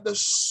we have the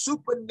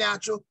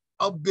supernatural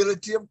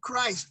ability of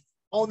Christ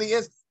on the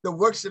inside. The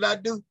works that I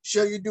do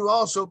shall you do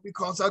also,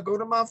 because I go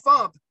to my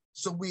Father.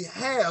 So we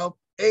have,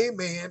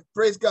 amen,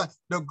 praise God,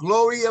 the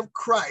glory of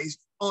Christ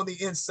on the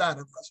inside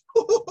of us.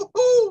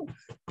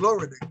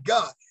 Glory to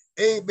God.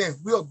 Amen.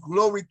 We are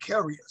glory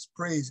carriers.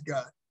 Praise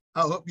God.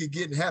 I hope you're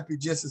getting happy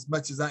just as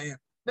much as I am.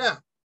 Now,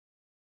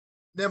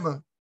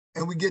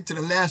 and we get to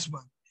the last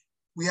one.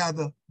 We have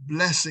the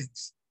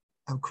blessings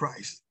of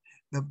Christ.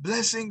 The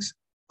blessings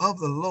of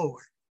the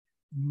Lord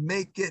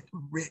make it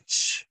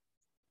rich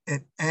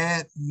and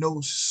add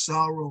no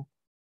sorrow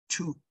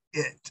to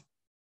it.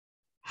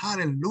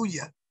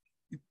 Hallelujah.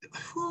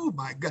 Oh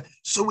my God.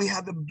 So we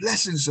have the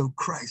blessings of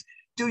Christ.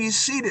 Do you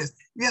see this?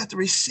 You have to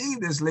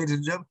receive this, ladies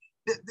and gentlemen.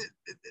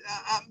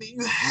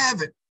 You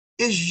have it.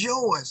 It's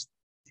yours.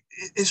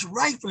 It's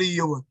rightfully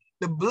yours.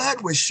 The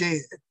blood was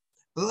shed.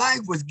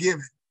 Life was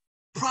given.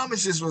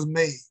 Promises was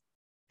made.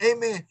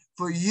 Amen.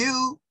 For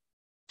you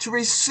to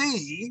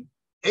receive,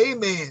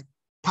 amen,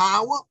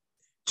 power,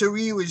 to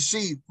you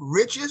receive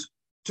riches,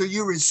 till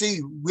you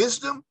receive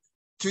wisdom,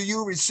 till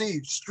you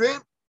receive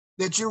strength,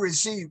 that you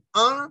receive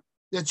honor,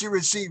 that you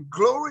receive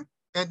glory,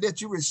 and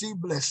that you receive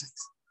blessings.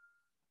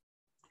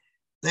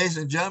 Ladies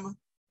and gentlemen,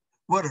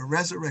 what a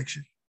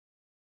resurrection.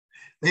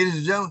 Ladies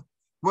and gentlemen,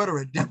 what a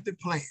redemptive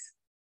plan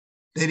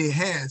that he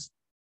has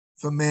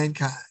for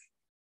mankind.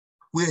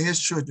 We're his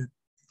children.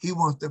 He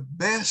wants the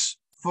best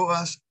for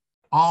us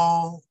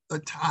all the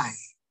time.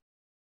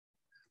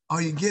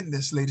 Are you getting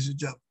this, ladies and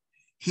gentlemen?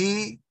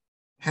 He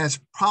has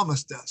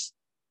promised us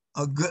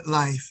a good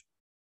life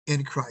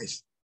in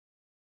Christ.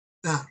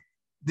 Now,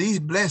 these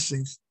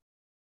blessings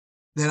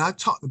that I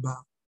talked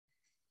about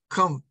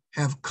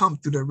have come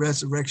through the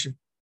resurrection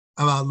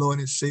of our Lord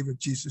and Savior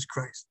Jesus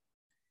Christ.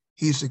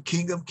 He's the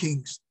King of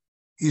Kings.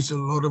 He's the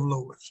Lord of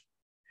Lords.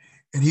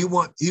 And he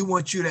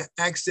wants you to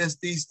access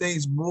these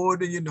things more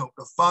than you know.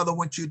 The Father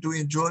wants you to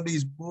enjoy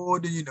these more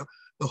than you know.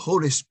 The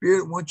Holy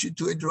Spirit wants you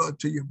to enjoy it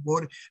to your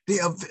more.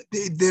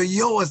 They're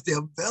yours. They're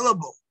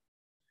available.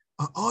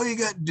 All you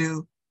got to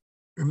do,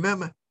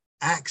 remember,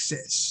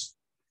 access.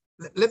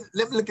 Let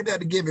me look at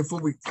that again before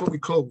we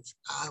close.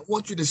 I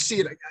want you to see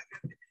it.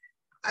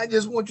 I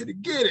just want you to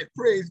get it.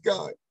 Praise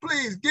God.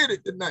 Please get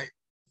it tonight.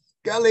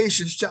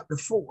 Galatians chapter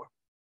 4.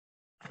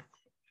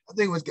 I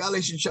think it was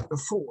Galatians chapter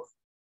 4.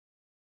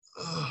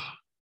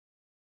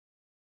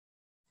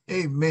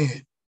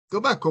 Amen. Go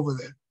back over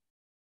there.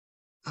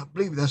 I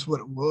believe that's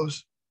what it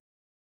was.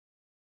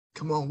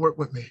 Come on, work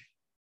with me.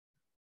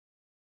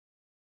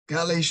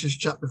 Galatians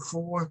chapter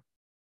 4.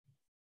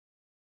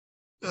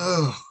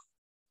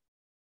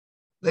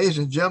 Ladies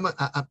and gentlemen,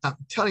 I'm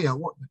telling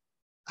you,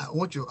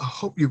 I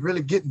hope you're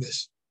really getting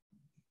this.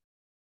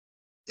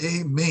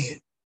 Amen.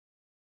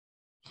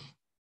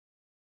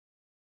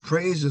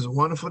 Praise his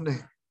wonderful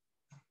name.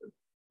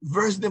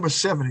 Verse number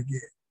 7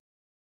 again.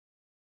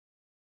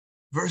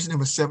 Verse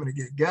number 7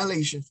 again.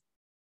 Galatians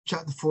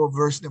chapter 4,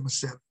 verse number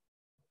 7.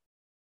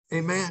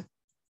 Amen.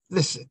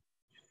 Listen,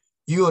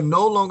 you are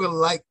no longer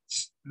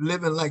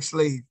living like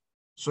slaves.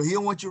 So he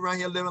don't want you around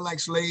here living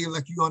like slaves,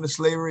 like you on the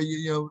slavery,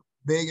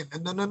 begging.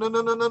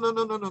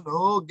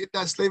 No. Get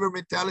that slavery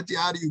mentality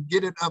out of you.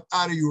 Get it up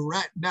out of you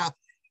right now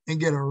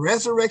and get a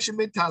resurrection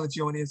mentality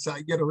on the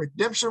inside. Get a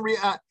redemption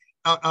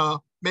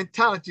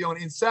mentality on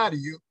the inside of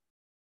you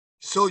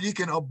so you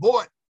can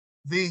abort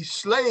the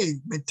slave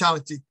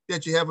mentality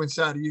that you have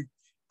inside of you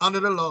under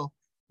the law.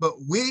 But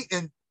we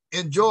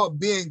enjoy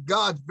being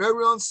God's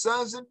very own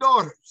sons and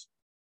daughters.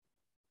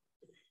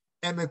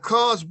 And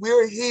because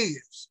we're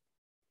his,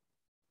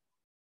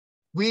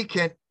 we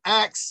can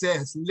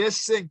access,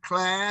 listen,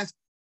 class,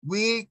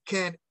 we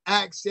can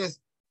access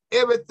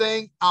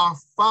everything our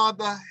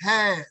Father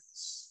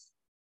has.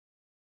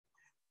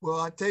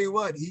 Well, I tell you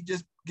what, he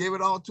just gave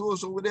it all to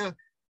us over there.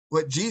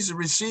 What Jesus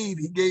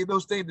received, he gave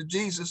those things to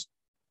Jesus.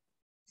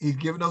 He's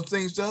given those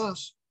things to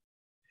us.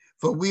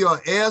 For we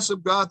are heirs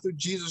of God through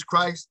Jesus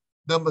Christ,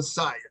 the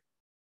Messiah.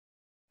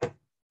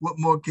 What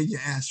more can you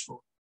ask for?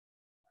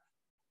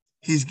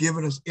 He's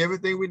given us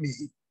everything we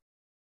need.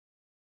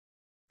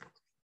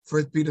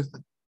 First Peter,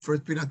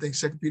 I think,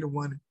 2 Peter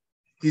 1.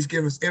 He's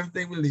given us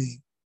everything we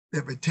need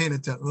that pertains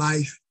to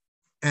life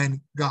and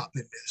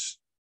godliness.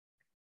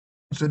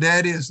 So there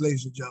it is,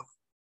 ladies and gentlemen.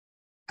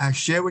 I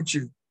share with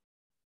you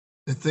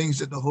the things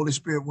that the Holy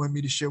Spirit wanted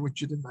me to share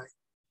with you tonight.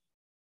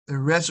 The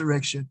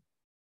resurrection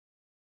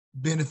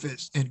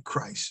benefits in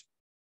Christ.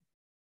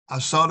 I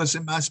saw this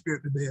in my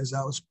spirit today as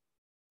I was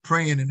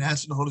praying and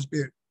asking the Holy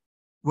Spirit,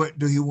 what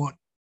do he want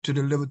to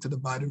deliver to the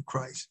body of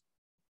Christ?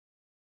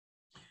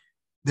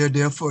 They're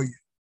there for you.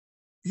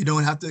 You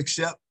don't have to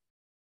accept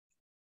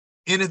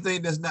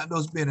anything that's not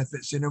those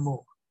benefits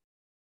anymore.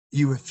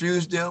 You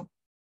refuse them,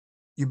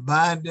 you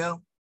bind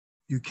them,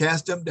 you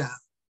cast them down,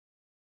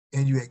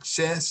 and you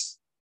access,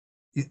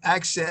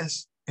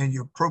 and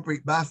you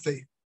appropriate by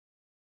faith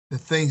the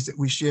things that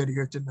we shared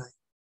here tonight.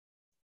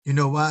 You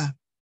know why?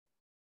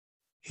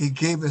 He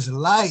gave us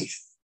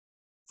life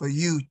for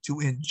you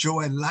to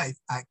enjoy life.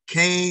 I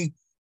came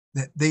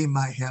that they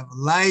might have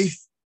life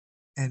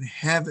and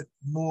have it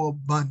more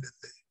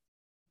abundantly.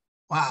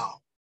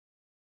 Wow.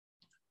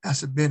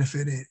 That's a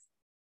benefit in it.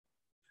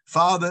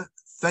 Father,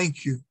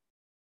 thank you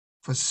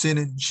for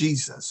sending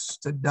Jesus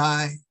to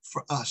die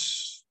for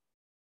us,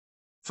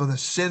 for the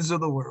sins of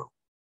the world,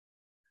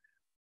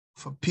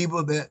 for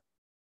people that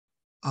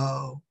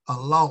are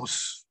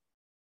lost,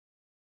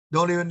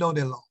 don't even know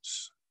they're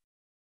lost.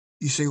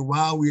 You say,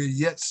 while we are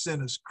yet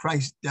sinners,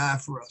 Christ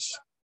died for us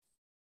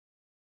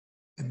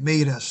and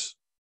made us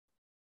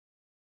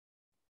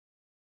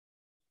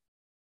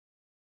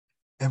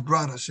and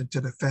brought us into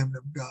the family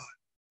of God.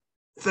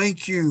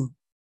 Thank you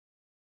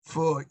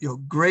for your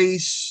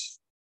grace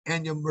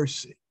and your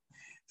mercy.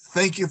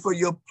 Thank you for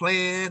your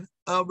plan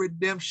of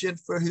redemption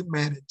for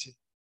humanity.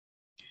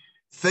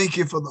 Thank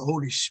you for the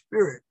Holy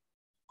Spirit,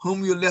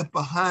 whom you left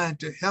behind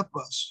to help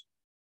us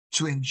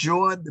to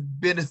enjoy the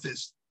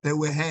benefits that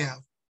we have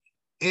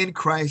in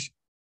Christ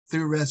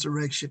through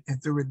resurrection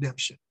and through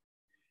redemption.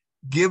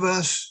 Give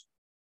us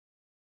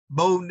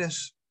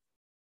boldness,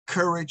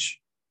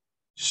 courage,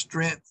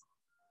 strength,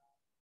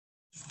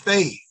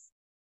 faith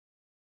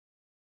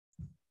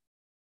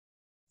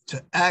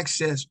to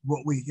access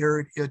what we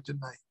heard here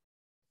tonight.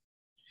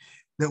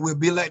 That we'll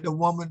be like the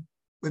woman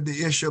with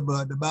the issue of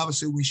blood. The Bible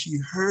said when she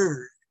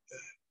heard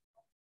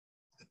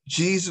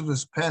Jesus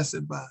was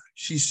passing by,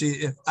 she said,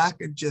 if I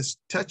could just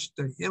touch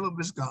the hem of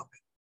his garment,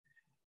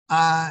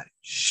 I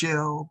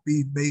shall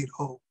be made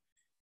whole.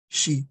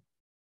 She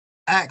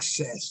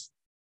accessed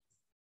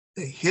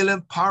the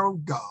healing power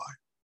of God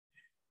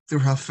through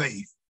her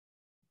faith.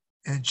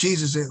 And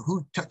Jesus said,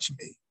 who touched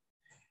me?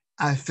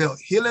 I felt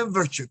healing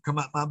virtue come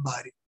out my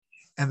body.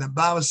 And the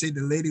Bible said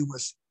the lady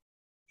was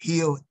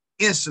healed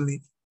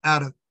instantly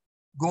out of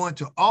going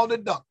to all the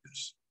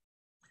doctors.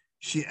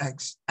 She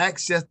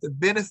accessed the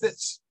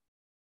benefits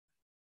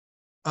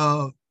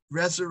of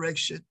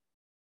resurrection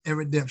and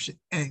redemption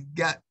and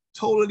got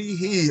totally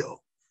healed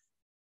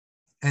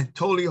and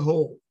totally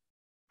whole.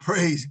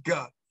 Praise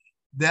God.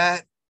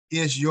 That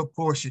is your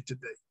portion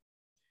today.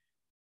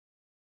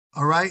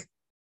 All right?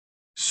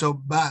 So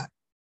by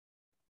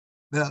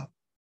the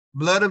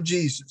blood of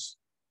Jesus,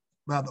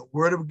 by the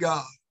word of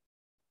God,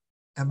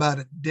 and by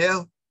the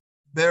death,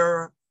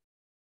 burial,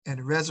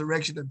 and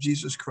resurrection of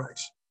Jesus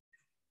Christ,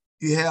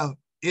 you have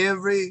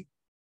every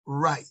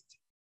right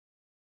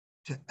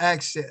to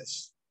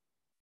access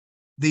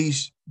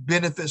these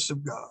benefits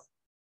of God,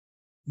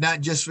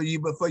 not just for you,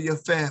 but for your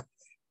family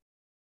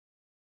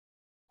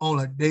on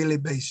a daily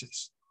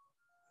basis.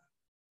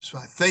 So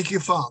I thank you,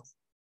 Father,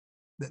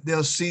 that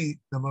they'll see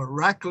the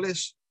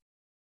miraculous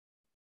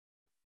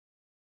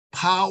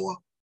power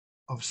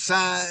of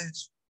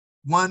signs,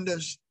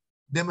 wonders,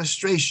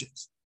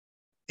 demonstrations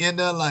in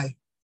their life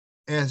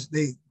as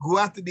they go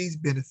after these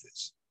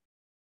benefits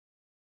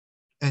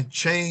and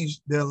change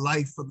their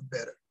life for the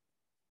better.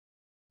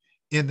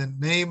 In the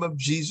name of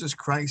Jesus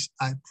Christ,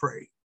 I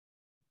pray.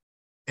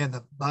 And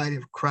the body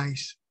of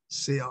Christ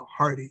say a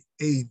hearty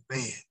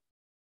amen.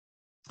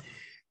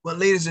 Well,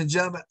 ladies and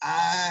gentlemen,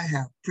 I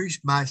have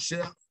preached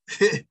myself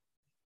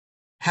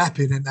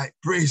happy tonight.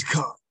 Praise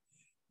God.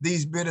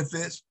 These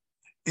benefits,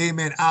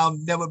 amen. I'll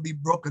never be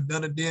broke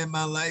another day in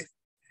my life.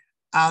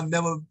 I'll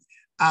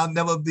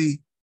never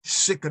be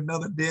sick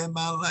another day in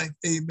my life.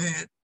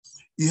 Amen.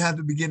 You have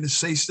to begin to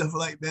say stuff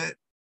like that.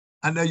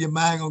 I know your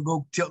mind gonna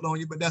go tilt on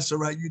you, but that's all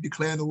right. You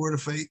declare the word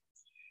of faith.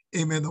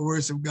 Amen. The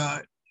words of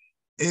God.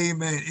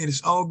 Amen. And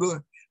it's all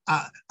good.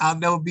 I'll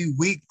never be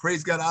weak.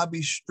 Praise God. I'll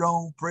be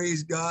strong.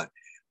 Praise God.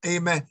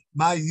 Amen.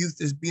 My youth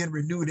is being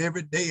renewed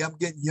every day. I'm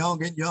getting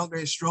younger and younger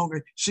and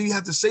stronger. So you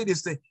have to say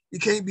this thing. You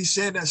can't be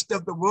saying that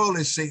stuff the world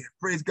is saying.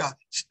 Praise God.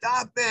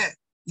 Stop that.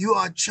 You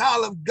are a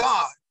child of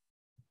God.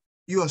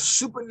 You're a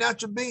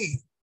supernatural being.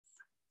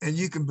 And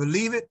you can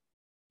believe it.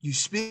 You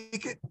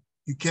speak it.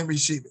 You can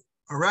receive it.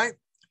 All right.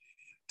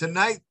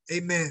 Tonight,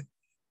 amen.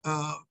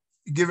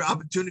 You give an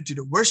opportunity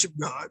to worship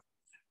God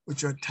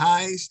with your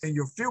tithes and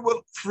your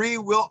free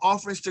will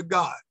offerings to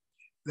God.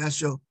 That's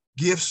your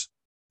gifts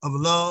of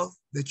love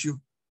that you're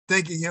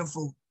thanking him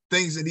for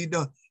things that he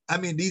done. I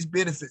mean, these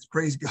benefits,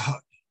 praise God.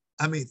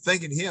 I mean,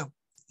 thanking him.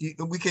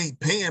 We can't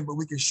pay him, but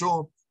we can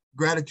show him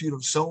gratitude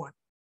of sowing.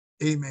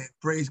 Amen.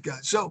 Praise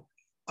God. So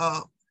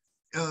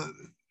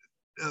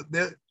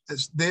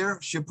there,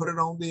 she'll put it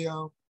on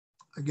the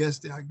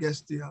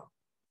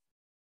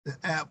the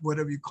app,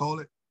 whatever you call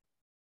it,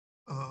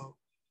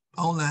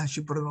 online.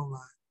 She'll put it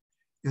online.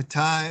 Your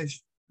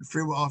tithes, the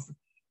free will offering,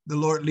 the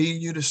Lord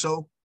leading you to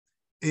sow,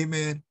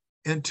 amen,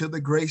 into the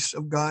grace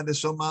of God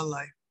that's on my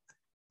life.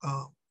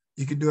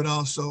 You can do it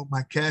also.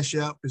 My Cash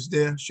App is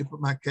there. She'll put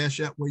my Cash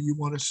App where you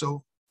want to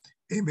sow.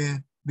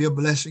 Amen. Be a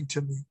blessing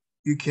to me.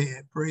 You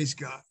can. Praise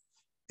God.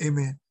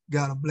 Amen.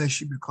 God will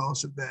bless you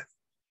because of that.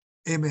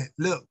 Amen.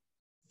 Look,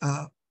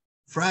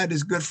 Friday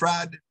is Good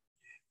Friday,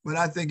 but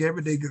I think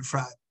every day Good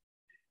Friday.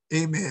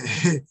 Amen.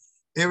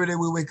 Every day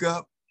we wake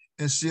up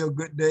and see a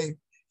good day,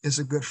 it's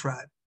a Good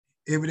Friday.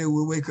 Every day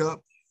we wake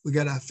up, we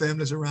got our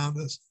families around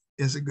us,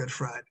 it's a Good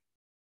Friday.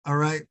 All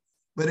right?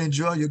 But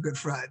enjoy your Good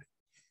Friday.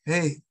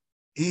 Hey,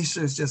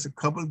 Easter is just a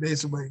couple of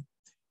days away.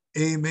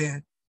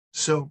 Amen.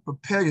 So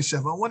prepare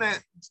yourself. I want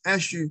to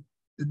ask you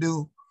to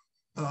do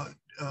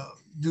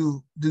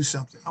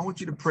something. I want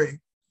you to pray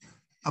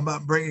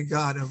about bringing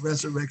God a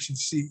resurrection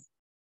seed,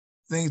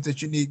 things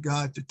that you need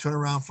God to turn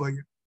around for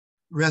you.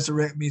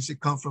 Resurrect means to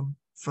come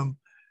from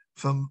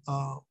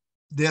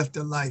death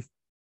to life.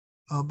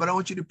 But I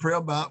want you to pray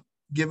about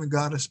giving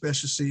God a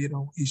special seed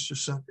on Easter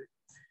Sunday.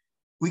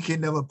 We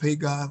can never pay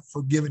God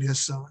for giving his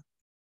son,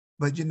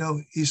 but you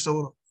know, he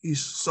sowed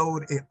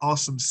an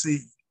awesome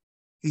seed.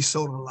 He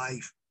sowed a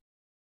life.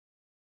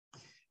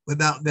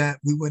 Without that,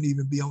 we wouldn't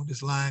even be on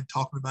this line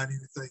talking about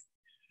anything.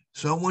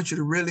 So I want you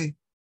to really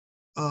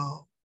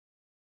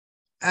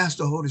ask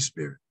the Holy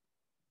Spirit,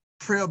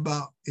 pray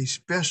about a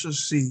special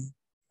seed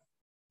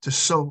to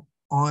sow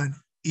on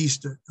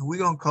Easter. And we're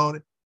going to call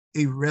it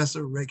a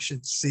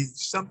resurrection seed,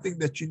 something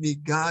that you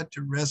need God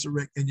to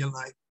resurrect in your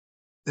life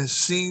that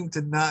seemed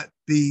to not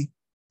be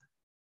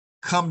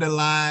come to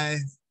life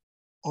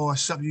or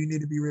something you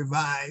need to be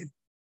revived.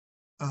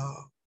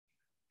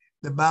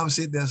 The Bible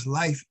said there's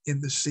life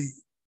in the seed.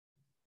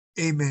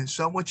 Amen.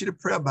 So I want you to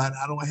pray about it.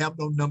 I don't have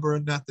no number or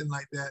nothing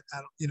like that.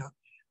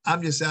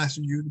 I'm just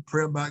asking you to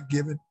pray about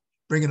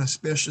bringing a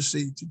special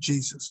seed to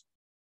Jesus,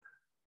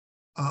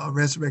 a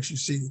resurrection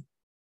seed.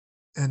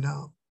 And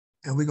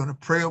we're going to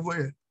pray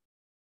over it.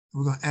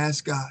 We're going to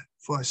ask God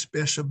for a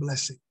special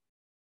blessing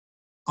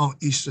on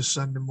Easter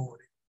Sunday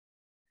morning.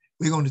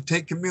 We're going to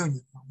take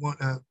communion and we're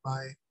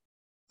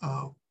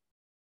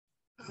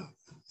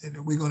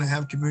going to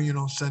have communion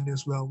on Sunday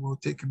as well. We'll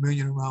take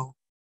communion around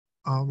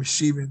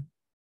receiving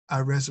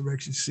our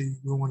resurrection seed.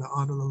 We want to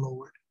honor the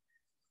Lord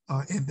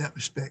in that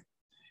respect.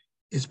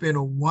 It's been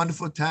a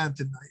wonderful time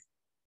tonight.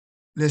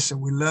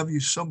 Listen, we love you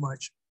so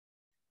much.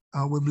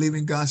 We're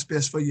believing God's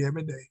best for you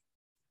every day.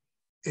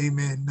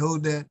 Amen. Know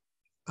that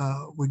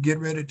we're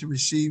getting ready to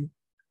receive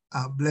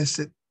our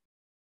blessed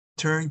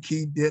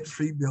turnkey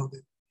debt-free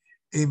building.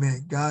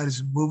 Amen. God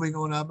is moving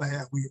on our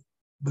behalf. We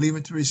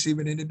believe to receive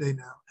it any day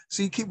now.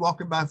 So you keep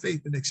walking by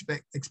faith and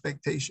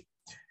expectation.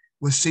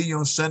 We'll see you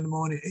on Sunday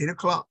morning, 8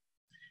 o'clock.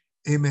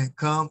 Amen.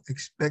 Come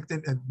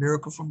expecting a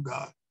miracle from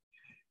God.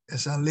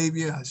 As I leave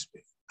you,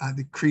 I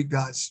decree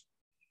God's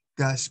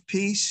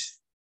peace,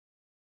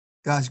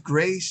 God's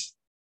grace,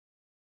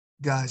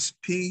 God's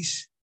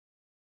peace,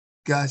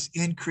 God's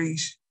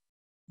increase,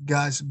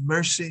 God's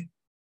mercy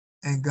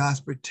and God's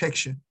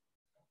protection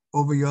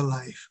over your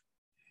life.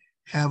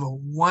 Have a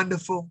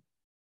wonderful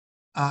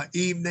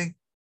evening,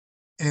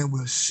 and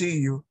we'll see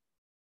you.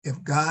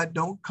 If God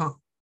don't come,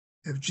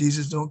 if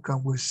Jesus don't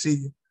come, we'll see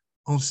you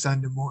on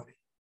Sunday morning.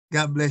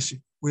 God bless you.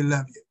 We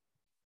love you.